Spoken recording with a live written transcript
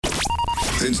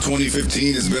Since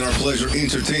 2015, it's been our pleasure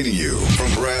entertaining you.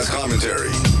 From brass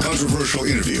commentary, controversial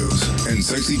interviews, and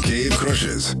sexy cave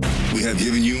crushes, we have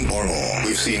given you our all.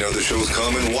 We've seen other shows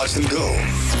come and watched them go.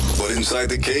 But Inside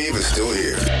the Cave is still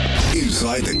here.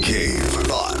 Inside the Cave.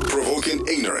 Thought-provoking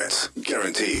ignorance.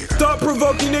 Guaranteed.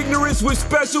 Thought-provoking ignorance with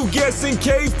special guests and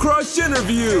Cave Crush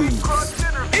interviews.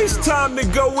 It's time to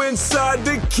go inside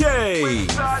the cave.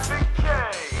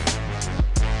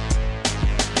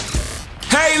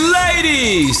 Hey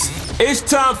ladies, it's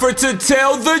time for To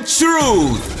Tell the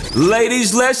Truth.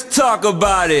 Ladies, let's talk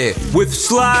about it with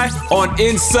Sly on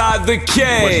Inside the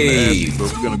Cave.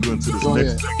 But we're gonna go into this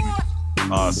next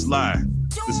segment. Sly,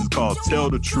 this is called Tell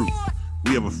the Truth.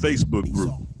 We have a Facebook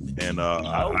group, and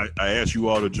I asked you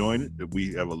all to join it.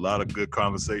 We have a lot of good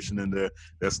conversation in there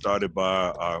that started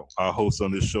by our host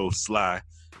on this show, Sly,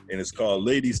 and it's called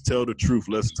Ladies Tell the Truth.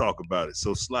 Let's talk about it.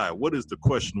 So, Sly, what is the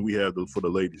question we have for the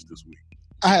ladies this week?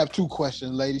 I have two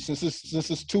questions, ladies. Since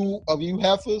it's two of you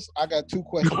heifers, I got two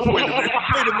questions. Wait a minute.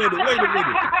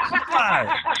 Sly.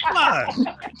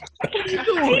 What are you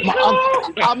doing?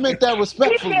 I meant that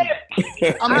respectfully.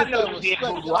 I know you did.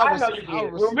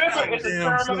 Remember, it's a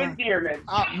term of endearment.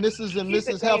 Mrs. and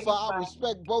Mrs. Heifer, I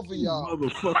respect both of y'all.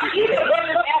 Motherfucker.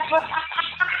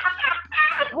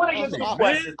 What are you doing?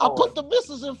 I put the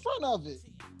Mrs. in front of it.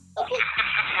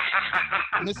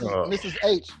 Mrs.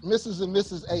 H. Mrs. and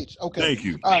Mrs. H. Okay. Thank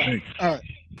you.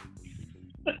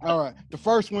 All right. The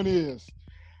first one is,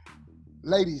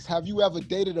 ladies, have you ever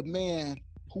dated a man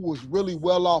who was really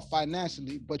well off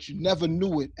financially, but you never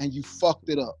knew it and you fucked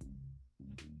it up?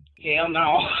 Hell no.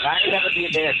 I ain't never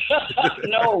did that.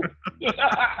 No.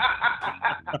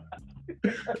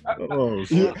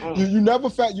 You never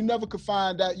could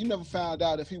find out. You never found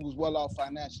out if he was well off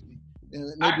financially.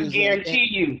 I can guarantee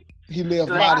you. He lived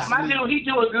modestly. My dude, he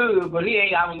doing good, but he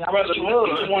ain't. I rather do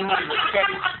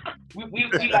 100. We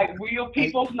like real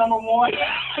people, number one.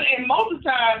 And most of the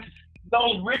time,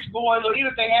 those rich boys, or even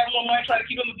if they have a little money, try to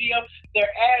keep them a deal, their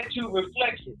attitude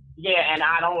reflects it. Yeah, and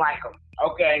I don't like them.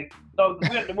 Okay, so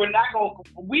we're not going.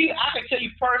 I can tell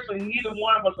you personally, neither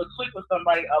one of us will click with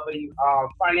somebody of a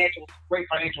great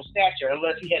financial stature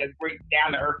unless he had a great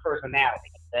down to earth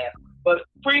personality. But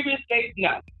previous dates,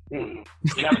 no.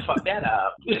 Never fuck that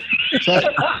up.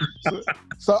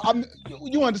 So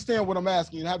you understand what I'm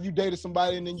asking? Have you dated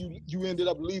somebody and then you ended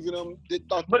up leaving them?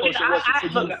 Thought the person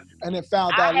wasn't for you, and then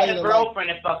found out later. I had a girlfriend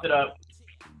that fucked it up.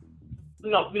 You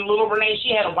know, little Renee,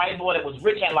 she had a white boy that was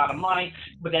rich, had a lot of money,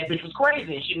 but that bitch was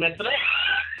crazy, and she messed it up.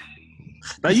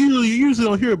 Now, you usually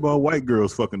don't hear about white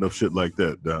girls fucking up shit like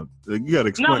that. You gotta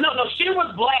explain. No, she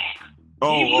was black.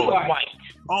 She was white.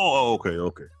 Oh, okay.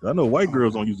 I know white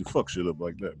girls don't usually fuck shit up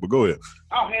like that, but go ahead.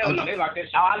 Oh, hell no, they like that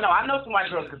shit. I know some white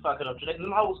girls can fuck it up.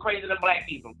 Them hoes crazier than black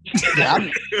people. Yeah,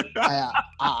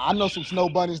 I know some snow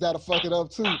bunnies that'll fuck it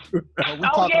up too. But we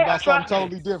talking about something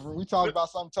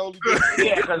totally different.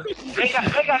 Yeah, because they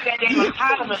got that damn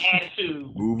entitlement attitude.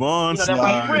 Move on,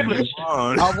 Slide. Move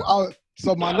on.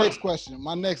 So my next question,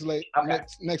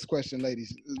 next question,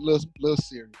 ladies, little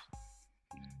serious.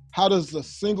 How does a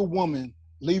single woman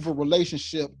leave a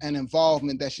relationship and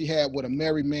involvement that she had with a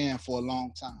married man for a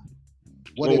long time?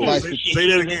 What advice? Say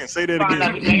that again. Say that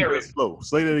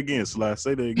again, Sly.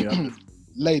 Say that again.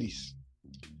 Ladies,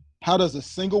 how does a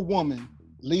single woman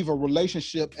leave a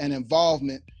relationship and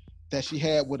involvement that she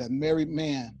had with a married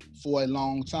man for a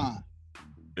long time?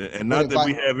 And not that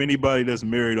we have anybody that's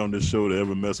married on this show to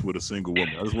ever mess with a single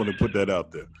woman. I just want to put that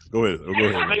out there. Go ahead. Make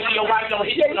sure your wife don't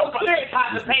hit you. Put the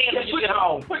pants that you get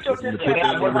home. Put your sister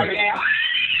right now.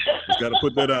 Just got to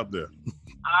put that out there.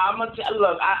 I'm gonna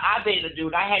look. I dated a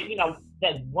dude. I had,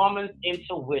 that woman's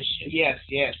intuition. Yes.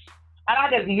 And I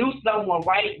just knew someone,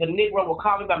 right? The Negro would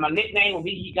call me by my nickname when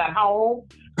he got home,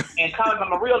 and call me by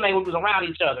my real name when we was around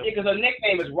each other. Because her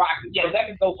nickname is Rocky. Yeah, so that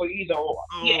could go for either or.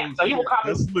 Yeah, so he would call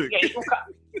me.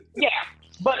 Yeah,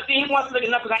 but see, he wasn't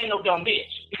looking up because I ain't no dumb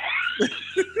bitch.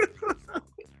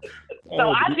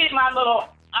 So I did my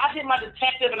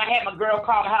detective, and I had my girl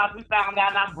call the house. We found out,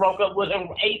 and I broke up with him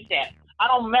ASAP. I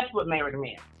don't mess with married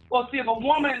men. Well, see, if a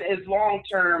woman is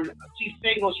long-term, she's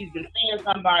single, she's been seeing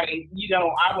somebody,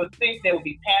 I would think there would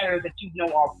be patterns that you know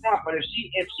off front. But if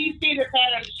she sees the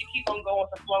patterns and she keeps on going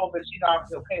with the flow, then she's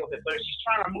obviously okay with it. But if she's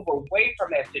trying to move away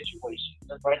from that situation,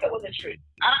 right, that wasn't true.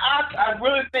 I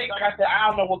really think, like I said, I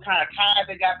don't know what kind of ties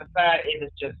they got beside. If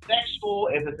it's just sexual,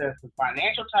 if it's just some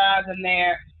financial ties in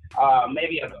there.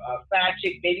 Maybe a side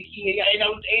chick, baby kid, ain't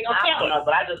no telling,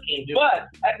 but I just can't do it.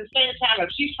 But at the same time,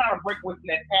 if she's trying to break away from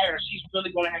that pattern, she's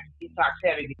really going to have to detox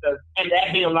heavy and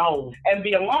be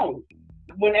alone.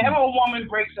 Whenever a woman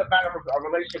breaks up out of a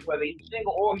relationship, whether he's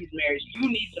single or he's married, you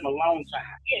need some alone time.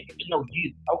 You get to know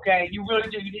you, okay? You really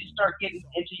do. You need to start getting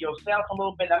into yourself a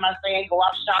little bit. I'm not saying go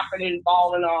out shopping and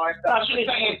balling all that stuff. You need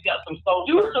to get some soul.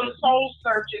 Do some soul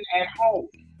searching at home.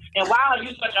 And why are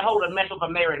you such a hoe to mess with a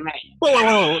married man?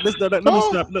 Whoa.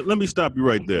 Let me stop you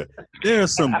right there. There are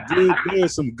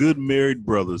some good married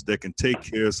brothers that can take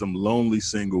care of some lonely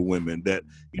single women. That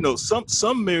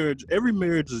some marriage. Every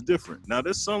marriage is different. Now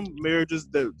there's some marriages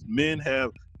that men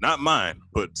have, not mine,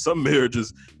 but some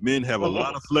marriages men have a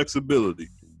lot of flexibility,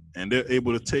 and they're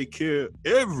able to take care of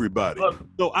everybody.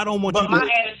 So I don't want you. But my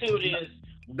attitude is,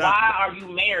 why are you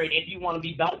married if you want to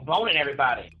be boning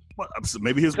everybody? Well,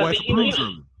 maybe his wife approves of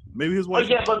it. Maybe his wife. Oh,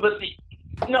 yeah, but see,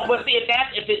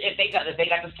 if they got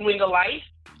the swing of life,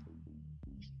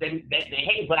 then they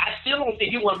hate. But I still don't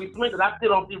think you want to be swingers. I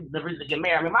still don't see the reason to get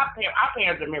married. I mean, our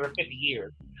parents been married 50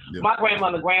 years. Yep. My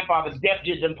grandmother and grandfather, death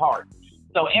just in part.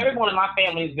 So everyone in my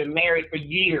family has been married for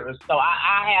years. So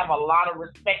I have a lot of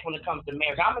respect when it comes to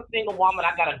marriage. I'm a single woman.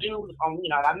 I got a dude,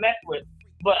 I mess with.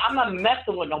 But I'm not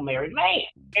messing with no married man.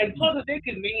 And plus, it's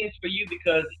inconvenience for you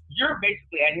because you're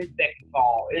basically at his beck and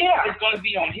call. It's going to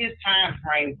be on his time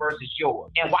frame versus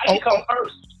yours. And why you come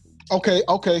first?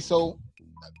 Okay. So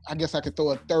I guess I could throw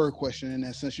a third question in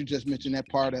there since you just mentioned that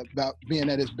part about being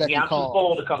at his beck and call. I'm too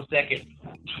old to come second.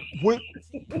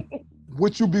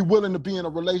 Would you be willing to be in a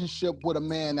relationship with a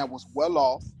man that was well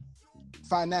off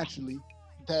financially,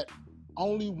 that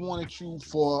only wanted you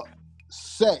for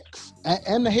sex,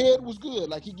 and the head was good,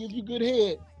 like he gives you good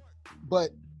head, but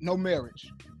no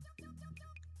marriage?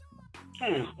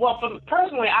 Well,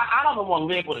 personally, I don't want to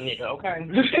live with a nigga, okay? I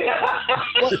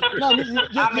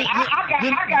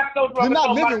got so drunk. You're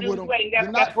not living with him.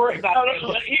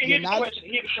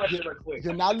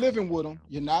 You're not living with him.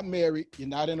 You're not married. You're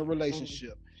not in a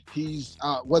relationship. He's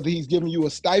whether he's giving you a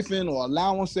stipend or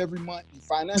allowance every month,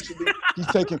 financially, he's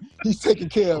taking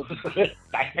care of it.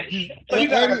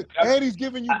 And he's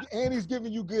giving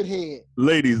you good head.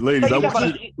 Ladies,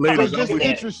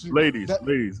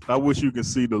 I wish you could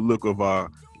see the look of our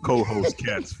co-host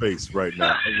Kat's face right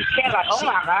now. Kat, like, oh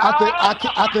my God.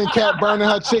 I think Kat burning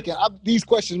her chicken. These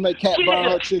questions make Kat burn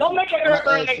her chicken. Don't make her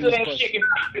burn that good ass chicken.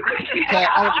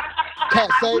 Kat,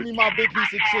 save me my big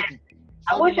piece of chicken.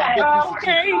 I wish I had some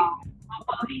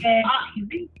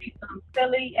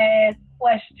silly ass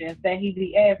questions that he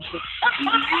be asking.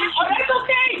 Oh, that's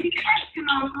okay. He asking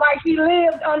them like he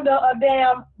lived under a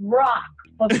damn rock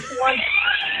for 20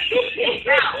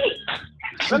 years.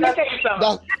 Let me tell you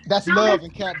something. That's love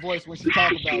in Kat voice when she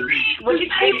talk about me.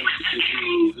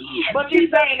 But you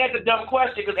saying that's a dumb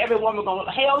question because every woman going,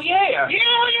 hell yeah. You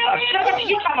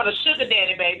talking about a sugar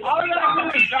daddy, baby. All you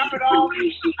gotta do is drop it off.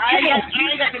 I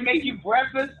ain't got to make you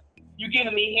breakfast. You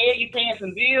giving me head, you paying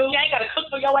some bills. You ain't got to cook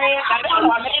for your ass. I know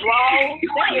I'm wrong.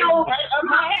 The only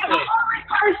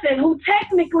person who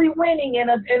technically winning in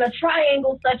a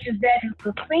triangle such as that is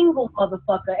the single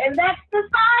motherfucker, and that's the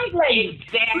side lady.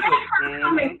 Exactly. Let her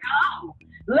come and go.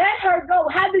 Let her go.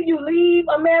 How do you leave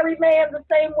a married man the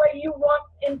same way you walk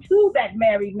into that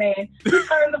married man? You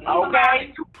turn the phone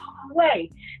away.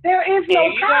 There is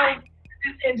no time to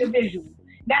this individual.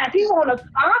 Now, if he want to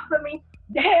sponsor me,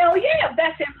 hell yeah,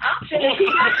 that's his option.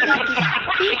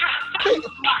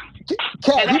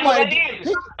 Kat,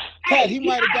 he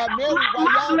might have got married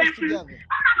while y'all was together.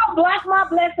 I don't block my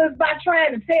blessings by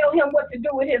trying to tell him what to do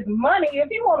with his money. If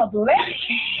he want to bless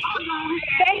me,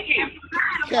 thank you.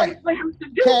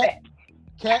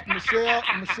 Kat, Michelle,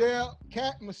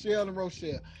 and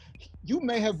Rochelle, you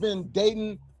may have been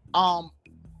dating,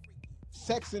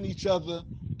 sexing each other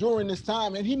during this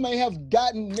time, and he may have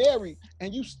gotten married,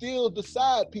 and you still the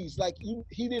side piece. Like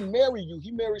he didn't marry you;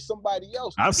 he married somebody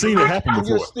else. I've seen it happen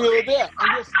before. You're still there.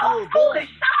 Sorry,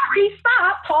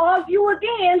 stop. Pause you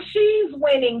again. She's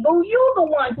winning. Boo, you the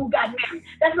one who got married.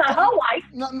 That's not her wife.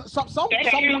 No,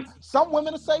 some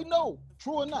women will say no.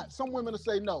 True or not, some women will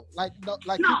say no. Like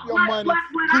keep your money,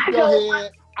 keep your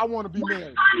head. I want to be married.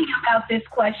 What's funny about this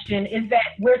question is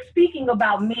that we're speaking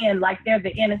about men like they're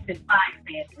the innocent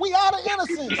bystanders. We are the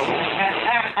innocents. We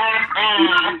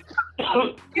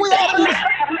are the innocents.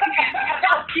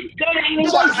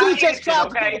 Jay-Z just tried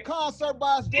to do the concert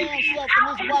by his damn self,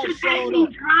 and his wife showed up.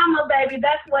 Drama, baby.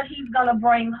 That's what he's gonna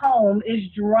bring home is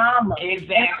drama.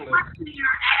 Exactly. And the question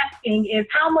you're asking is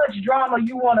how much drama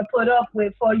you want to put up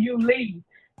with before you leave.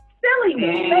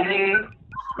 Silliness.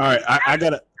 All right,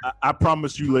 I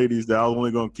promise you, ladies, that I was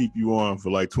only gonna keep you on for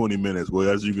like 20 minutes. Well,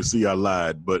 as you can see, I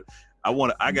lied, but I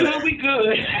gotta. We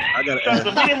good. I gotta. If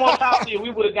we didn't want to talk to you, we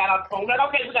would have got our phone. Like,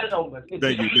 okay, we got it over.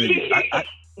 Thank you.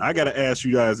 I gotta ask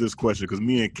you guys this question because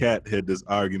me and Kat had this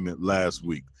argument last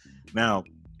week. Now,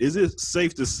 is it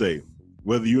safe to say,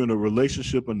 whether you're in a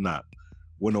relationship or not,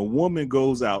 when a woman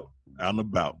goes out and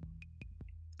about,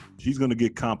 she's gonna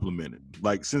get complimented?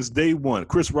 Like since day one,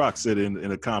 Chris Rock said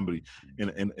in a comedy, in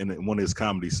one of his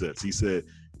comedy sets, he said,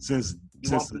 since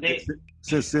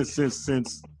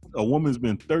a woman's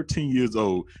been 13 years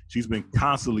old, she's been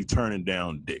constantly turning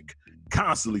down dick.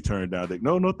 No,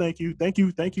 thank you, no,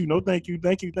 thank you.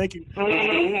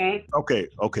 Mm-hmm.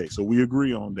 Okay, so we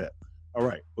agree on that. All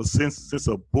right, but since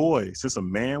a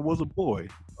man was a boy,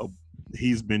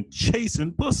 he's been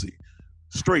chasing pussy.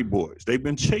 Straight boys, they've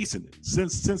been chasing it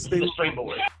since they were straight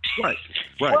boys. Right.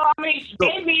 Well, I mean,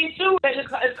 gay men too.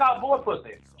 It's called boy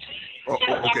pussy.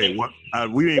 Okay,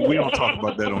 we don't talk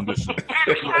about that on this show.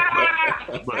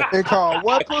 They call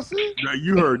what pussy?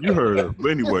 You heard her.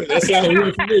 But anyway, that sounds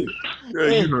weird for me.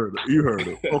 Yeah, you heard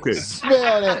her. Okay.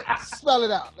 Spell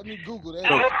it out. Let me Google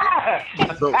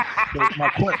that. So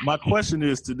my question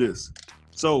is to this: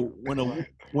 so when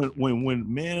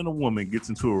man and a woman gets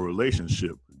into a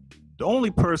relationship, the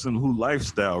only person whose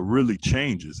lifestyle really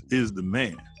changes is the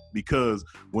man, because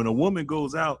when a woman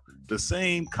goes out, the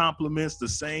same compliments, the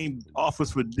same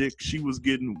offers for dick she was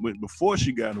getting before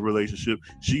she got in a relationship,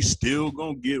 she's still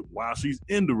gonna get while she's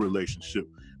in the relationship.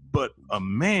 But a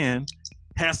man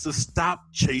has to stop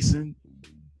chasing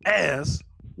ass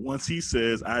once he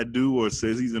says I do or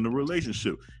says he's in a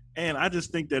relationship. And I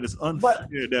just think that it's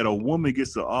unfair that a woman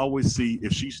gets to always see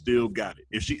if she still got it.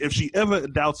 If she ever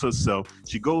doubts herself,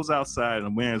 she goes outside and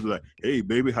a man's like, "Hey,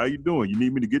 baby, how you doing? You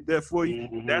need me to get that for you?"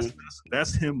 Mm-hmm.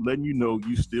 That's him letting you know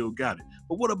you still got it.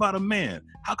 But what about a man?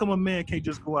 How come a man can't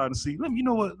just go out and see? You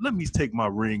know what? Let me take my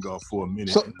ring off for a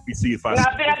minute. And let me see if I.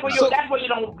 That's where you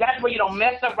don't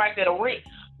mess up right there.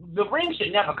 The ring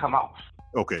should never come off.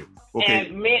 Okay.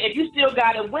 And men, if you still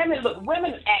got it, women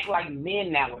act like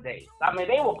men nowadays. I mean,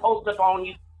 they will post up on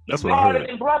you. That's what I heard.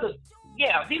 And brothers.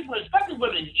 Yeah, people, especially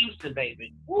women in Houston,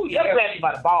 baby. Ooh, you're grabbing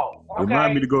by the ball. Okay?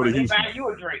 Remind me to go to Houston. Buy you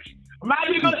a drink. Remind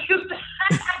me to go to Houston.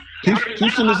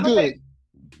 Houston is good.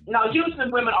 No,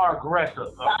 Houston women are aggressive.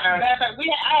 Okay? I had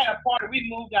a partner. We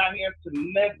moved out here to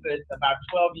Memphis about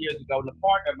 12 years ago. And a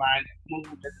partner of mine moved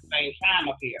at the same time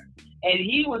up here. And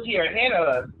he was here ahead of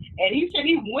us. And he said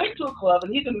he went to a club,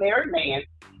 and he's a married man.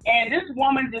 And this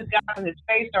woman just got in his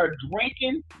face, started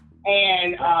drinking,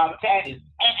 and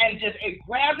just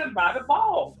grabbed him by the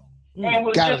balls. And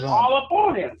was just all up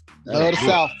on him. Love the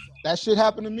South. That shit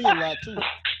happened to me a lot, too. That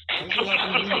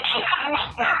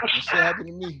shit happened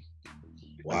to me.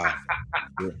 Wow.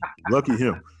 Yeah. Lucky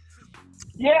him.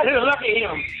 Yeah, lucky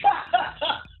him.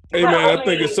 Hey, man, I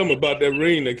think it's something about that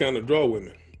ring that kind of draw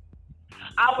women.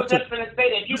 I was just going to say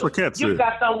that you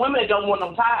got some women that don't want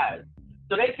no ties.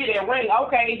 So they see that ring,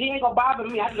 okay, he ain't going to bother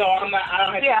me. I don't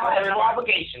have no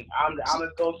obligation. I'm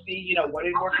just going to see, what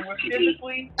he's working with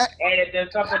physically, and if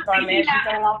there's something financially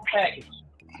going off the package.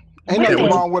 Ain't nothing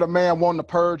wrong with a man wanting to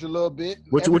purge a little bit.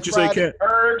 What you say, Kat?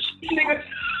 Purge.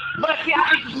 But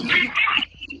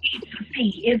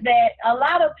see, is that a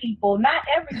lot of people, not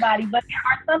everybody, but there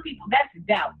are some people that's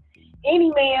doubt.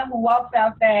 Any man who walks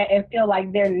outside and feel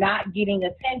like they're not getting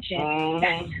attention,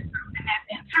 that's just something that's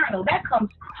internal. That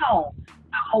comes from home.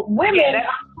 So women,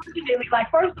 unfortunately, like,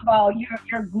 first of all,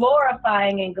 you're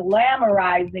glorifying and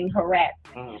glamorizing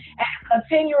harassment. As a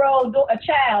 10-year-old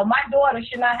child, my daughter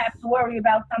should not have to worry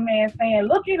about some man saying,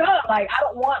 "Look it up." Like, I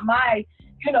don't want my,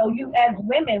 you as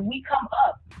women, we come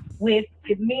up with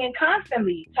men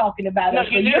constantly talking about it.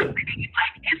 So you're saying it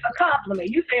like it's a compliment.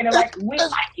 You saying it like we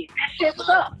like it. That shit's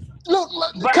up. Look,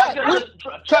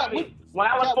 trust me. When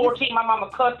I was 14, my mama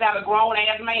cussed out a grown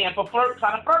ass man for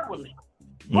trying to flirt with me.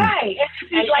 Right.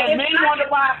 And men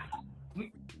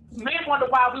wonder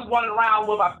why we run around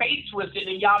with our face twisted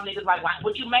and y'all niggas like,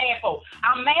 what you mad for?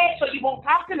 I'm mad so you won't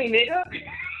talk to me, nigga. Hey,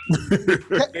 you know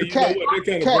what? They kind of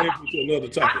brings me to another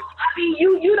topic. I mean,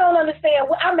 you don't understand.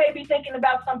 I may be thinking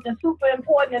about something super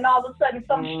important, and all of a sudden,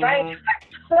 some strange, like,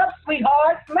 "What's up,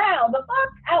 sweetheart? Smile the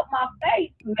fuck out my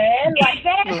face, man." Like,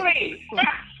 exactly.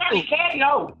 You can't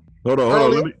know. Hold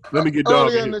on. Let me get Dawg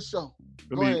early in in the show.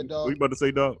 Go ahead, Dawg. What you about to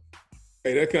say, Dawg?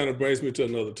 Hey, that kind of brings me to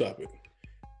another topic.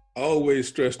 I always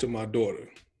stress to my daughter,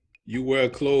 you wear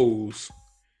clothes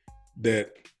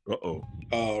that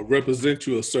represent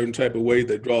you a certain type of way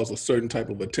that draws a certain type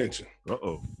of attention.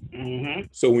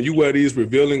 So when you wear these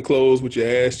revealing clothes with your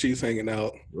ass cheeks hanging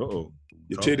out, your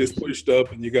titties pushed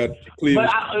up, and you got your cleavage.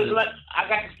 But I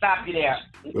got to stop you there.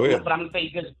 Go ahead. But I'm going to say,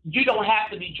 because you don't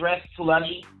have to be dressed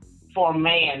slutty for a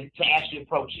man to actually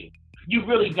approach you. You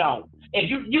really don't. If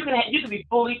you can be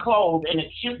fully clothed in a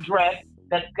cute dress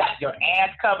that's got your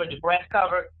ass covered, your breast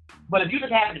covered, but if you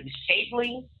just happen to be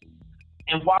shapely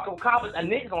and walk with confidence, a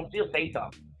nigga's gonna still say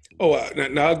something. Oh,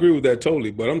 I agree with that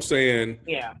totally. But I'm saying,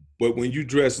 but when you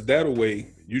dress that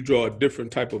way, you draw a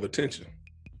different type of attention.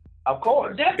 Of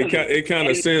course, definitely. It kind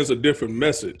of sends a different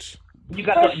message. You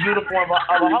got the uniform of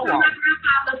a hoe on. My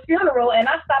grandfather's funeral, and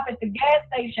I stop at the gas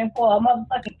station for a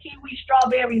motherfucking kiwi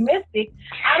strawberry mystic.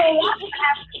 I don't want to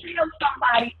have to tell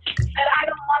somebody that I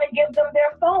don't want to give them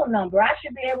their phone number. I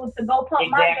should be able to go pump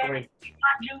my gas, get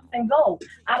my juice, and go.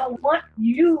 I don't want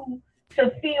you to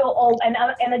feel old.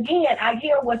 And again, I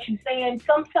hear what you're saying.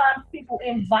 Sometimes people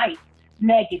invite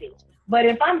negative. But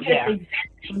if I'm just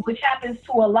existing, which happens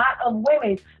to a lot of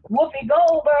women, Whoopi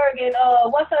Goldberg and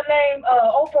what's her name,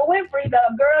 Oprah Winfrey, the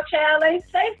girl child ain't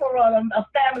safe for a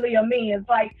family of men. It's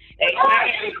like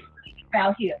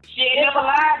out here. She ain't never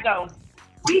lied though.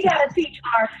 We gotta teach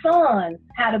our sons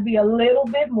how to be a little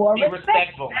bit more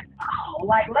respectful.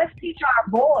 Like, let's teach our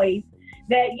boys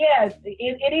that yes,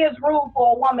 it is rude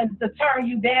for a woman to turn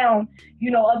you down,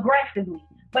 aggressively.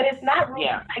 But it's not rude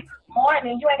to say good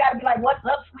morning. You ain't got to be like, "What's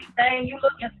up, sweet thing? You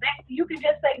looking sexy." You can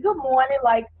just say good morning.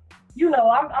 Like,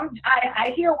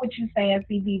 I hear what you're saying,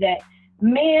 CB, that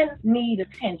men need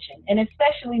attention, and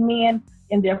especially men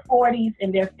in their 40s,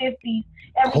 in their 50s.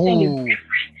 Everything is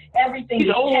different. Everything is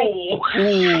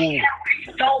changing.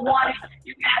 You don't want it.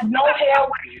 You have no hair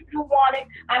where you do want it.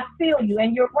 I feel you,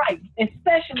 and you're right.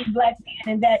 Especially black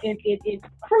men, in that it's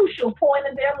crucial point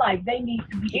in their life. They need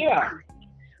to be here.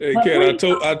 Hey, Kat,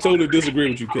 I totally disagree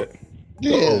with you, Kat.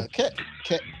 Yeah, Kat.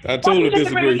 I totally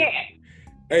disagree.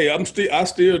 Hey, I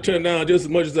still turn down just as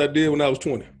much as I did when I was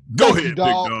 20. Go ahead,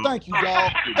 dog. Thank you,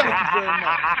 dog. Thank you very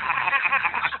much.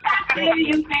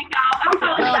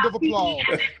 Round of applause.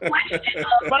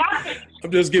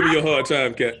 I'm just giving you a hard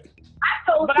time, Kat.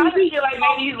 But I feel like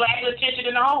maybe he's lacking attention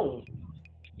in the home.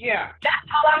 Yeah. That's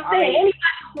all I'm saying. Anybody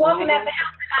walking at the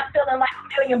house and not feeling like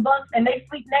 $1 million and they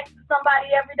sleep next to somebody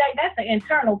every day, that's an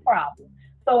internal problem.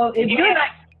 So if you're not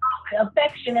the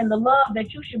affection and the love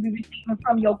that you should be receiving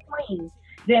from your queen,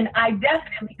 then I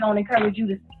definitely don't encourage you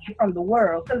to seek it from the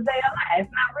world, because they are lie.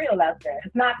 It's not real out there.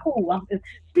 It's not cool.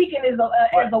 Speaking as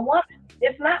a woman,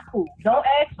 it's not cool. Don't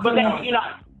ask. But then,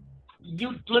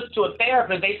 you look to a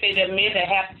therapist, they say that men that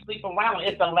have to sleep around,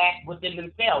 it's a lack within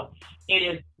themselves. It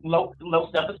is low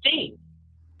self-esteem.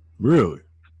 Really?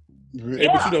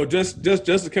 Yeah. But just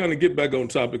to kind of get back on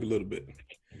topic a little bit,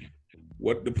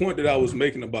 what the point that I was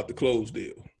making about the clothes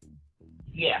deal.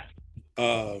 Yeah.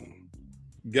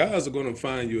 Guys are going to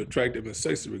find you attractive and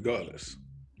sexy regardless.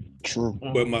 True.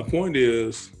 But my point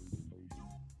is,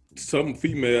 some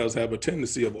females have a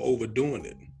tendency of overdoing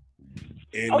it.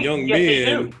 And young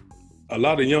men, a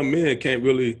lot of young men can't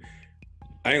really,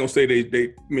 I ain't gonna say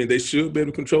they should be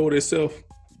able to control themselves,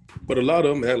 but a lot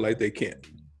of them act like they can't.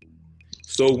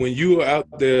 So when you are out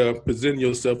there presenting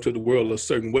yourself to the world a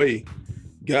certain way,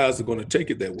 guys are gonna take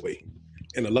it that way.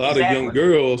 And a lot of young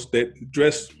girls that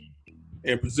dress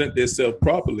and present themselves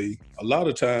properly, a lot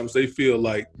of times they feel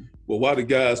like, well, why the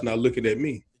guys not looking at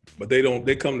me? But they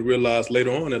come to realize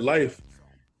later on in life,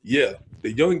 the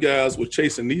young guys were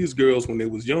chasing these girls when they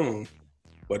was young,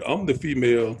 but I'm the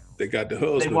female that got the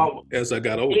husband as I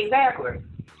got older. Exactly.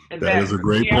 That is a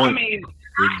great point.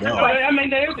 I mean,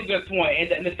 that is a good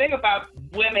point. And the thing about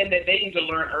women that they need to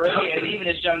learn early, and even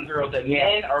as young girls, that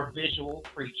men are visual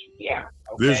creatures. Yeah.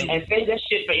 Okay. Visual. And say that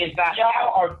shit for inside.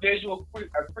 Y'all are visual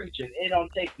creatures. It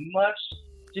don't take much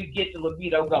to get the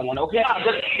libido going. Okay.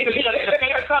 The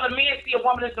favorite color men see a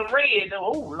woman in some red.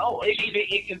 Oh Lord,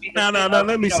 it can be. Now.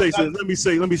 Let me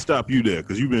stop you there,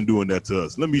 because you've been doing that to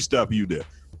us. Let me stop you there.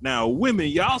 Now, women,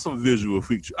 y'all some visual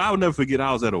features. I'll never forget,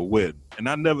 I was at a wedding, and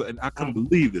I couldn't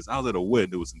believe this. I was at a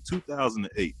wedding. It was in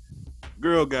 2008.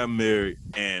 Girl got married,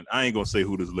 and I ain't gonna say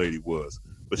who this lady was,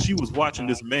 but she was watching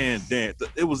this man dance.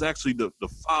 It was actually the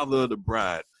father of the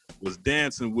bride was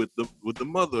dancing with the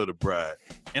mother of the bride,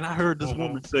 and I heard this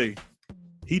woman say,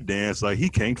 "He danced like he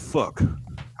can't fuck.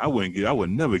 I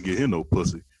would never get him no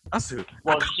pussy." I said,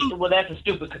 well, that's a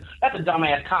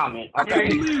dumbass comment. Okay?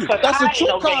 That's a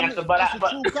true comment. That's a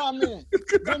true comment.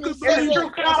 It's a true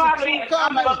comment.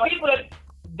 But people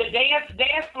the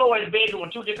dance floor and bedroom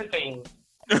are two different things.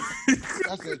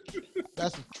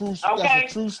 That's a true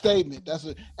statement.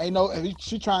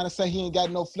 She trying to say he ain't got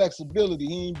no flexibility.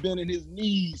 He ain't bending his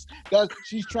knees.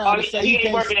 She's trying to say he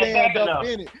can't stand up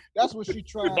in it. That's what she's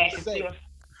trying to say.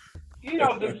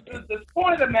 The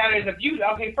point of the matter is,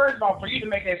 first of all, for you to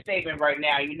make that statement right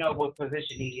now, you know what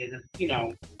position he is.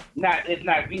 It's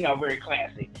not very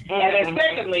classy. And then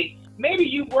secondly, maybe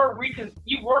you were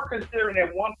considering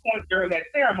at one point during that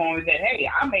ceremony that, hey,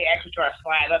 I may actually try to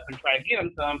slide up and try to get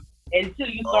him some until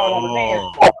you saw it on the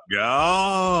dance floor.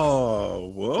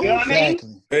 Oh, well. You know what I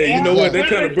mean? Hey, you know what? That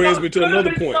kind of brings me to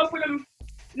another point.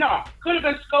 No, could have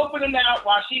been scoping them out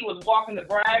while she was walking the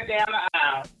bride down the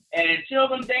aisle, and until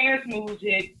them dance moves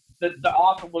hit, the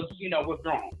offer was,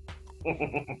 withdrawn.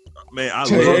 Man,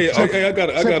 I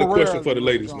got a question for the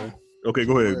ladies, man. Okay,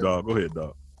 go ahead, dog.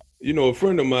 A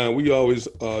friend of mine, we always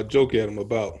joke at him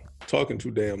about talking too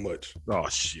damn much. Oh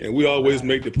shit! And we always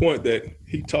make the point that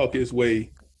he talk his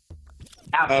way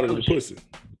out of the pussy.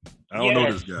 I don't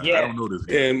know this guy.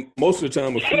 And most of the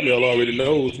time, a female already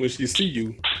knows when she see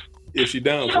you if she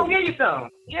down. She'll give you some.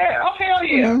 Yeah. Oh hell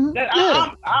yeah.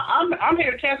 I'm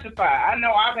here to testify. I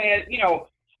know I've had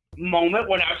moment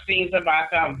when I've seen somebody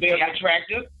sound very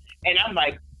attractive, and I'm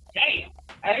like, damn.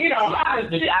 And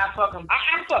I fucked him.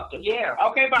 I fucked him. Yeah.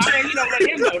 Okay, but I didn't let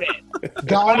him know that.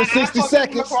 Gone in 60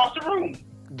 seconds. Across the room.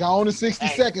 Gone in 60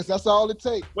 seconds. That's all it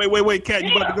takes. Wait, Cat,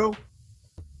 you about to go?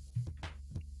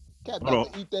 Cat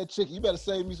about to eat that chicken. You better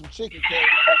save me some chicken, Cat.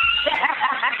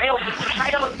 I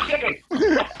know chicken.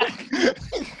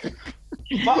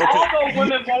 But although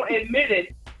women won't admit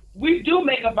it, we do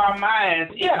make up our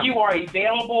minds if you are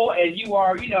available and you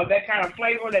are, that kind of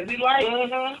flavor that we like.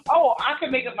 Mm-hmm. Oh, I can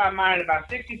make up my mind in about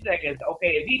 60 seconds.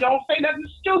 Okay, if he don't say nothing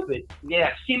stupid,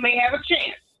 he may have a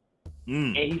chance.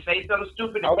 And he say something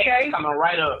stupid, coming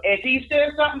right up. If he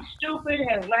says something stupid,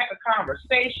 has lack of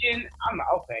conversation, I'm like,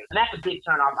 okay. And that's a big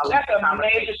turn off. That's a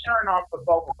major turn off for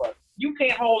both of us. You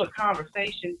can't hold a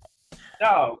conversation.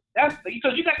 No, that's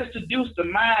because you got to seduce the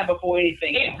mind before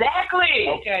anything. Exactly.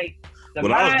 Okay. I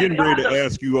was getting ready to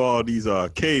ask you all these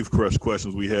cave crush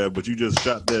questions we have, but you just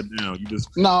shot that down. You just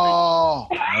no.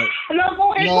 No,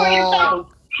 go ahead.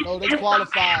 No, they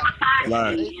qualified.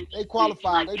 They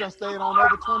qualified. They done stayed on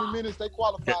over 20 minutes. They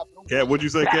qualified. Cat, what'd you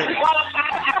say, Cat?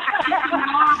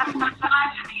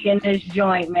 In this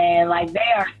joint, man, like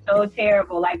they are so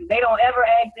terrible. Like they don't ever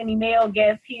ask any male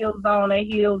guests heels on or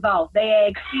heels off. They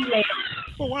ask females.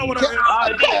 Well, why would I?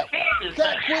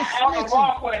 Cat,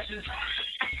 raw questions.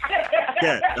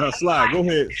 Cat, Sly, go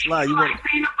ahead. Sly, you want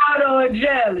peanut butter or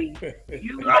jelly?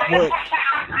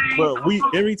 But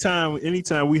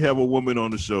anytime we have a woman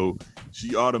on the show,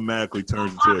 she automatically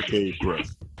turns into a cave crush.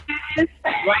 Every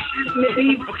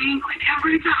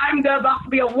time there's about to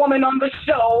be a woman on the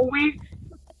show,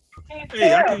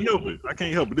 Hey, I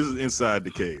can't help it. This is inside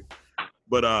the cave.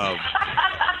 But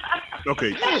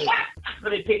okay.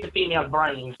 Let me pick the female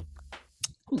brains.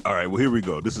 All right, well, here we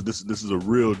go. This is a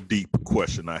real deep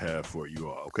question I have for you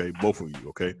all, okay? Both of you,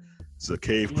 okay? It's a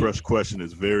cave crush question.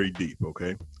 It's very deep,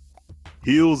 okay?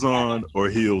 Heels on or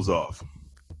heels off?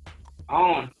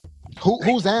 On.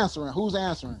 Who's answering? Who's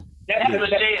answering? That's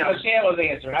Michelle. Michelle is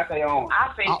answering. I say on.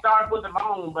 I say start with them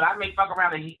on, but I may fuck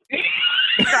around and you may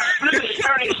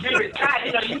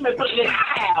put it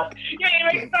out. You ain't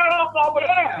make start off over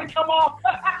there. Come off.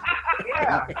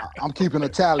 Yeah. I'm keeping a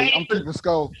tally. I'm keeping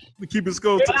score. We keeping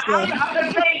score. I'm just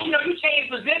saying, you change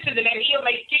positions and then heel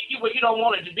may kick you where you don't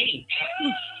want it to be.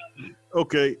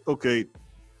 Okay.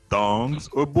 Thongs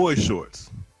or boy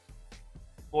shorts?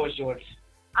 Boy shorts.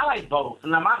 I like both.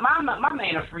 Now my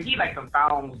man a freak. He like some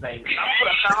thongs, baby. I put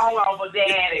a thong over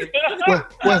daddy.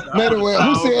 Well,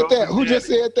 who said that? Who just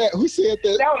said that? Who said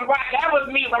that? That was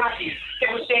me, Rocky.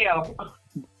 Michelle.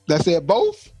 That said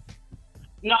both?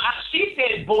 No, she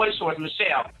said boy shorts,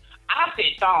 Michelle. I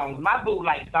said thongs. My boo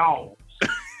like thongs.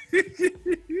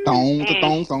 Thong.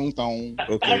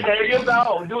 Okay. There you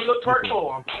go. Do a little twerk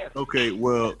for him. Okay,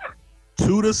 well,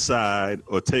 to the side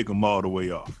or take them all the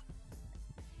way off?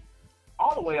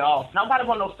 All the way off. Nobody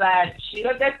want no side shit.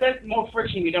 That's more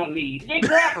friction you don't need.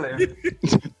 Exactly.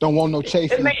 Don't want no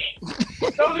chafing.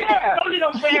 Don't need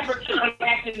no fabric to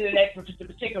act in that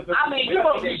particular. I mean, you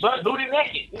want to be butt booty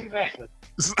naked. Exactly.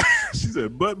 She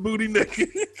said butt booty naked.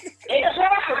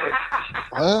 Exactly.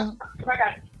 Huh?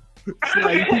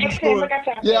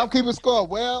 Yeah, I'm keeping score.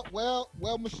 Well,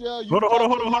 Michelle. Hold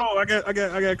on. I got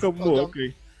a couple more.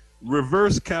 Okay.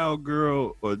 Reverse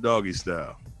cowgirl or doggy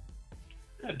style?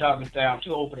 Doggy style. I'm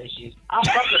too old for that shit. I'm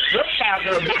fucking reverse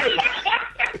cowgirl.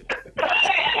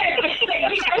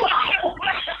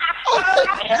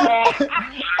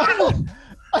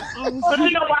 But you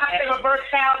know why I say reverse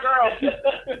cowgirl?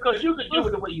 Because you can do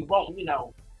it the way you want.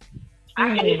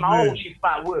 I can hit my own G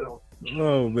spot with them.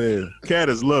 Oh man, Cat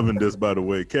is loving this. By the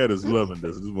way, Cat is loving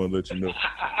this. Just want to let you know.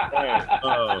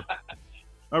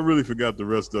 I really forgot the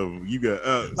rest of them. You got.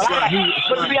 But to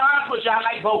be honest with you, I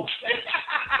like both.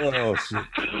 Oh shit.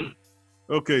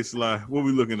 Okay, Sly, what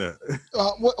we looking at?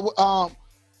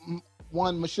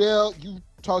 One, Michelle, you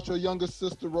taught your younger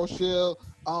sister Rochelle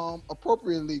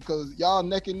appropriately because y'all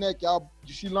neck and neck.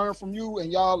 She learned from you,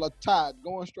 and y'all are tied,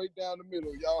 going straight down the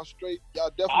middle. Y'all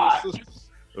definitely sisters.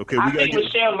 Okay, I think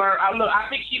Michelle learned. I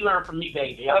think she learned from me,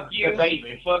 baby. Fuck you,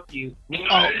 baby. Fuck you.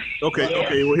 Oh.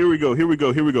 Okay. Well, here we go. Here's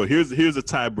a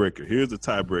tiebreaker.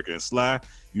 And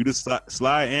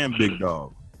Sly and Big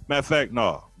Dog. Matter of fact,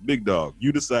 no, Big Dog.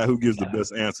 You decide who gives the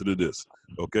best answer to this.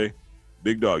 Okay,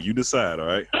 Big Dog. You decide. All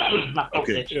right.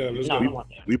 Okay.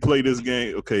 We play this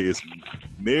game. Okay, it's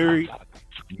married,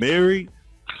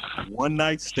 one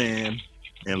night stand,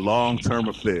 and long-term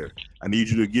affair. I need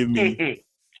you to give me.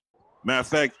 Matter of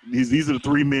fact, these are the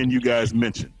three men you guys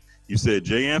mentioned. You said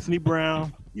J. Anthony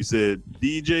Brown, you said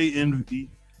DJ Envy,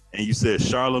 and you said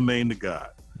Charlamagne the God.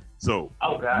 So,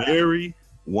 marry,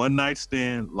 one night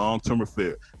stand, long-term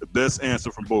affair. The best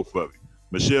answer from both of you.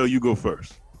 Michelle, you go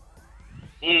first.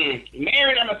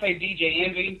 Married, I'm gonna say DJ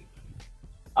Envy.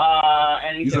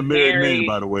 And he's a married man,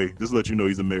 by the way. Just to let you know,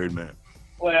 he's a married man.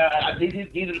 Well, these are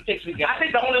the picks we got. I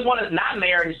think the only one that's not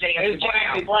married is J.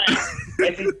 Anthony Brown.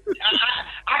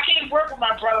 I can't work with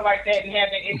my brother like that and have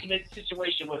that intimate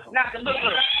situation with him. Now,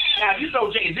 you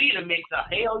throw Jay-Z in the mix up.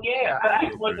 Hell yeah. The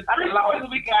three choices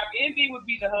we got, Envy would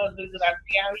be the husband because I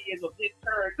see how he is with his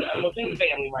current, with his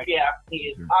family right now. Yeah, he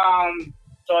is.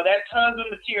 So that's husband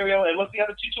material. And what's the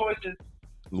other two choices?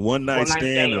 One night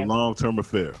stand and long-term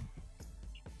affair.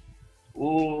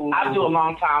 Ooh, I do a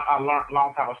long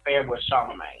time affair with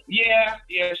Charlamagne. Yeah,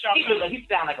 Charlamagne. He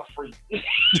sound like a freak.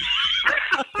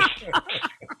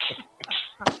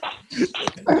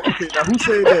 Okay, now who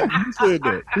said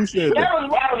that?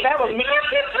 That was me.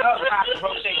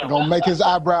 Gonna make his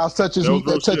eyebrows touch his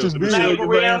beard.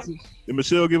 Did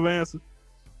Michelle give an answer?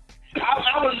 I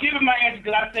was giving my answer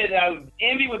because I said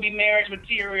Envy would be marriage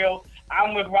material.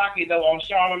 I'm with Rocky though on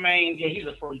Charlamagne. Yeah, he's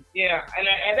a freak. Yeah, and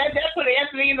that put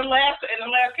Anthony in the last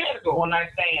category. One night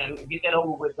stand, get that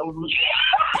over with.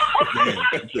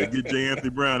 Get J. Anthony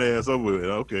Brown ass over with.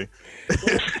 Okay. I'm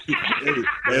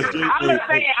just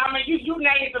saying. I mean, you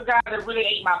named some guys that really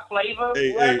ain't my flavor.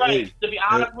 To be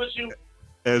honest with you,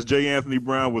 as J. Anthony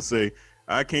Brown would say,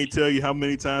 I can't tell you how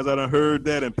many times I done heard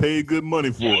that and paid good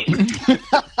money for it.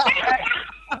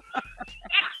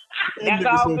 That's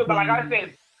all good, but like I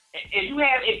said. If you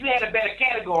had a better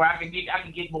category, I can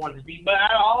get more into deep. But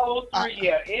out of all three,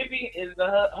 Envy is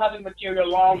the husband material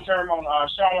long term on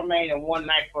Charlamagne and one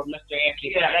night for Mr.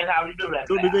 Anthony. Yeah, that's how we do that.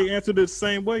 So did they answer the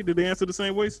same way?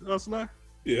 Sly?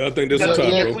 Yeah, I think that's a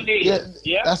tie, bro.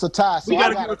 Yeah, that's a tie. So we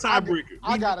gotta give a tiebreaker.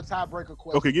 I got a tiebreaker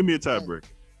question. Okay, give me a tiebreaker.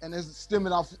 And it's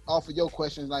stemming off of your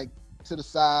questions, like to the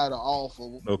side or off,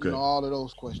 or all of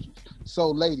those questions.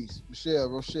 So, ladies, Michelle,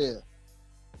 Rochelle.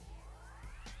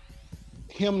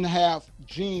 Him to have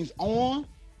jeans on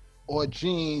or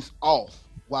jeans off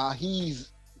while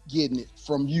he's getting it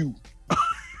from you.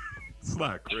 It's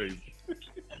not crazy.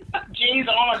 Jeans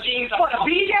on, jeans off. For the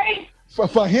BJ?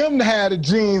 For him to have the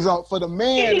jeans on, for the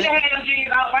man. He need to have the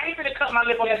jeans off. I ain't finna cut my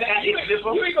lip on that. You ain't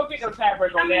gonna get no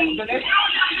tiebreaker on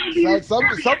that. Some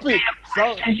people.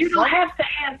 And you don't have to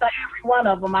answer every one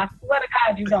of them. I swear to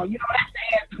God, you don't. You don't have to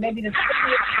answer maybe the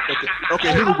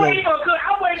Okay, here we go. I'm waiting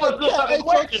for a good fucking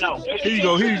question, though. Here you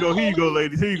go,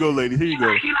 ladies. Here you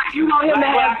go. You want him to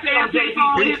have tampons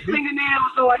on his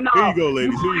fingernails or no? Here you go,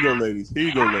 ladies.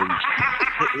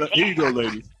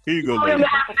 Here you go, want him to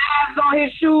have tabs on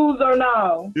his shoes or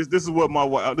no? This is what my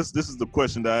wife. This is the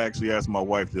question that I actually asked my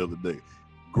wife the other day.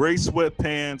 Gray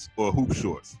sweatpants or hoop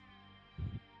shorts?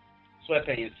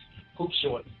 Sweatpants. Hoop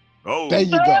shorts. Oh, there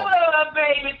you go. Turn up,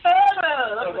 baby. Turn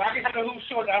up. So Rocky for the hoop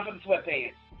shorts, I'm for the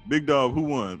sweatpants. Big Dog, who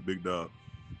won? Big Dog.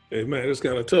 Hey man, it's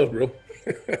kind of tough, bro.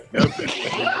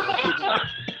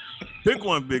 Pick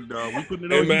one, Big Dog. We putting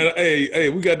it hey on. Man, hey,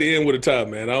 we got to end with a tie,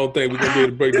 man. I don't think we're gonna be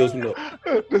able to break this one up.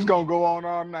 This gonna go on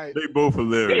all night. They both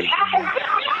hilarious.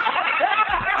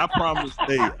 I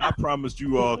promised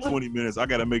you all 20 minutes. I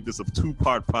got to make this a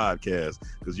 2-part podcast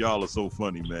because y'all are so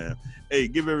funny, man. Hey,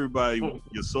 give everybody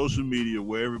your social media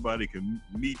where everybody can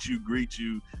meet you, greet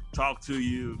you, talk to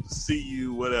you, see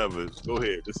you, whatever. Go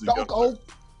ahead. This is go.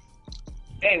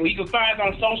 Hey, well, you can find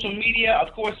us on social media,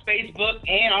 of course, Facebook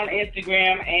and on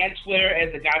Instagram and Twitter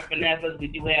as the Gospel Heifers. We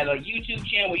do have a YouTube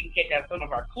channel where you can check out some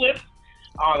of our clips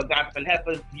on the Gospel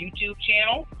Heifers YouTube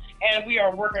channel. And we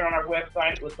are working on our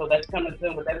website, so that's coming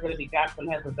soon, but that's going to be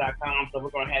gospelheifers.com, so we're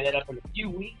going to have that up in a few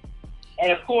weeks.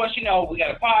 And, of course, we got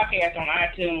a podcast on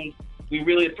iTunes. We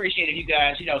really appreciate if you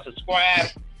guys,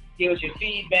 subscribe, give us your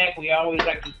feedback. We always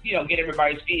like to, get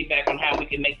everybody's feedback on how we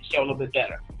can make the show a little bit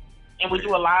better. And we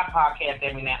do a live podcast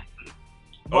every now.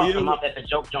 Once a month at the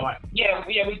Joke Joint. Yeah,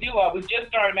 we do. We just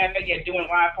started, matter of fact, doing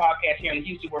live podcasts here in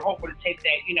Houston. We're hoping to take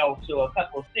that, to a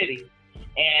couple of cities.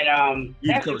 And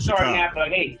that's just starting out, but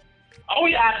hey. Oh,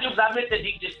 yeah, I do, because I meant to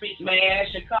DJ speech, man.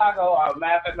 Chicago,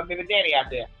 matter of fact, my baby daddy out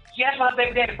there. Yeah, that's my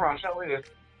baby daddy from, so it is.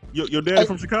 Your daddy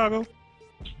from Chicago?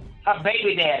 Her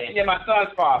baby daddy. Yeah, my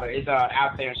son's father is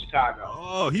out there in Chicago.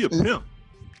 Oh, he a pimp.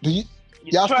 Do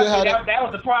y'all still have that? That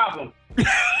was the problem.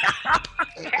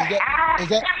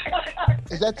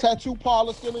 Is that tattoo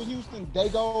parlor still in Houston?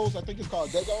 Dago's, I think it's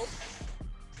called Dago's.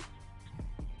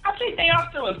 I think they are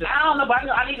still in. I don't know, but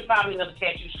I need to find me another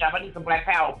tattoo shop. I need some black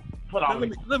power put on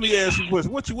me. Let me ask you a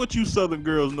question. What you Southern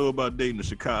girls know about dating a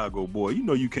Chicago boy? You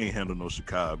know you can't handle no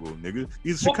Chicago nigga.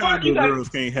 These Chicago girls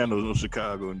can't handle no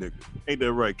Chicago nigga. Ain't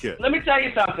that right, Cat? Let me tell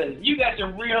you something. You got to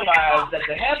realize that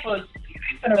the Heifers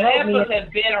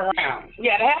have been around.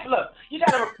 Yeah, the Heifers. Look, you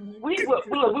got to. We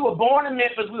were born in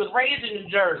Memphis. We was raised in New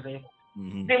Jersey.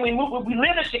 Mm-hmm. Then we moved. We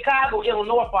lived in Chicago,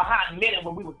 Illinois for a hot minute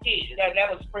when we were kids. That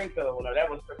was Springfield. That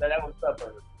was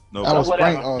suburbs. No, that was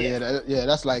Spring. Oh yeah,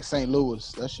 that's like St.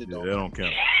 Louis. That shit don't. Yeah, that don't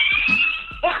count.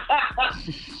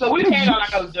 So we had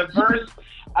like a diverse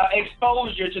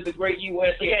exposure to the great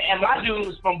U.S. Yeah, and my dude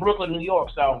was from Brooklyn, New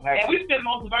York. So and we spent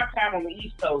most of our time on the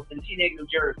East Coast in Teaneck, New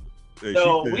Jersey. Hey,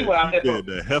 so we were out there.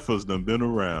 The Heifers done been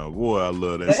around. Boy, I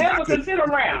love that. The Heifers done been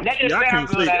around. That just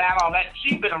sounds good that all that.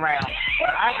 She's been around.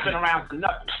 I ain't been around for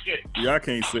nothing. Shit. Yeah, I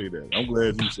can't say that. I'm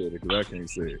glad you said it because I can't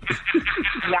say it.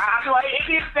 Yeah, I know it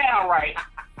didn't sound right.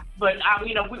 But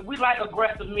we like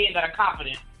aggressive men that are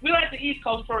confident. We like the East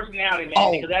Coast personality,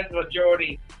 man, because that's the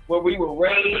majority where we were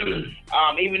raised.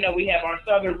 Even though we have our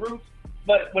Southern roots,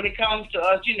 but when it comes to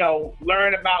us,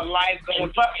 learn about life,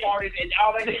 going to parties and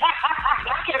all that.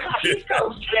 East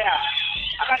Coast, yeah.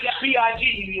 I got that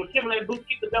BIG, Timberland boots,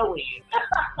 keep the dough in.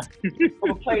 I'm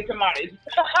gonna play tomatoes.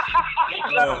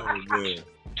 Oh man.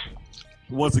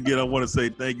 Once again, I want to say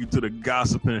thank you to the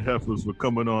Gossiping Heifers for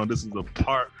coming on. This is a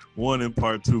part 1 and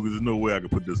part 2 because there's no way I can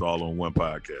put this all on one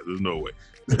podcast. There's no way.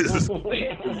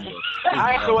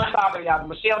 I ain't sure what's talking y'all.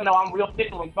 Michelle, no, I'm real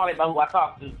fickle and funny about who I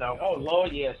talk to. So, oh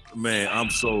Lord, yes. Man, I'm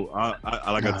so I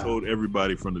told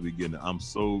everybody from the beginning. I'm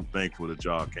so thankful that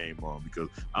y'all came on because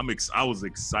I was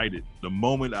excited the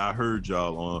moment I heard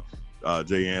y'all on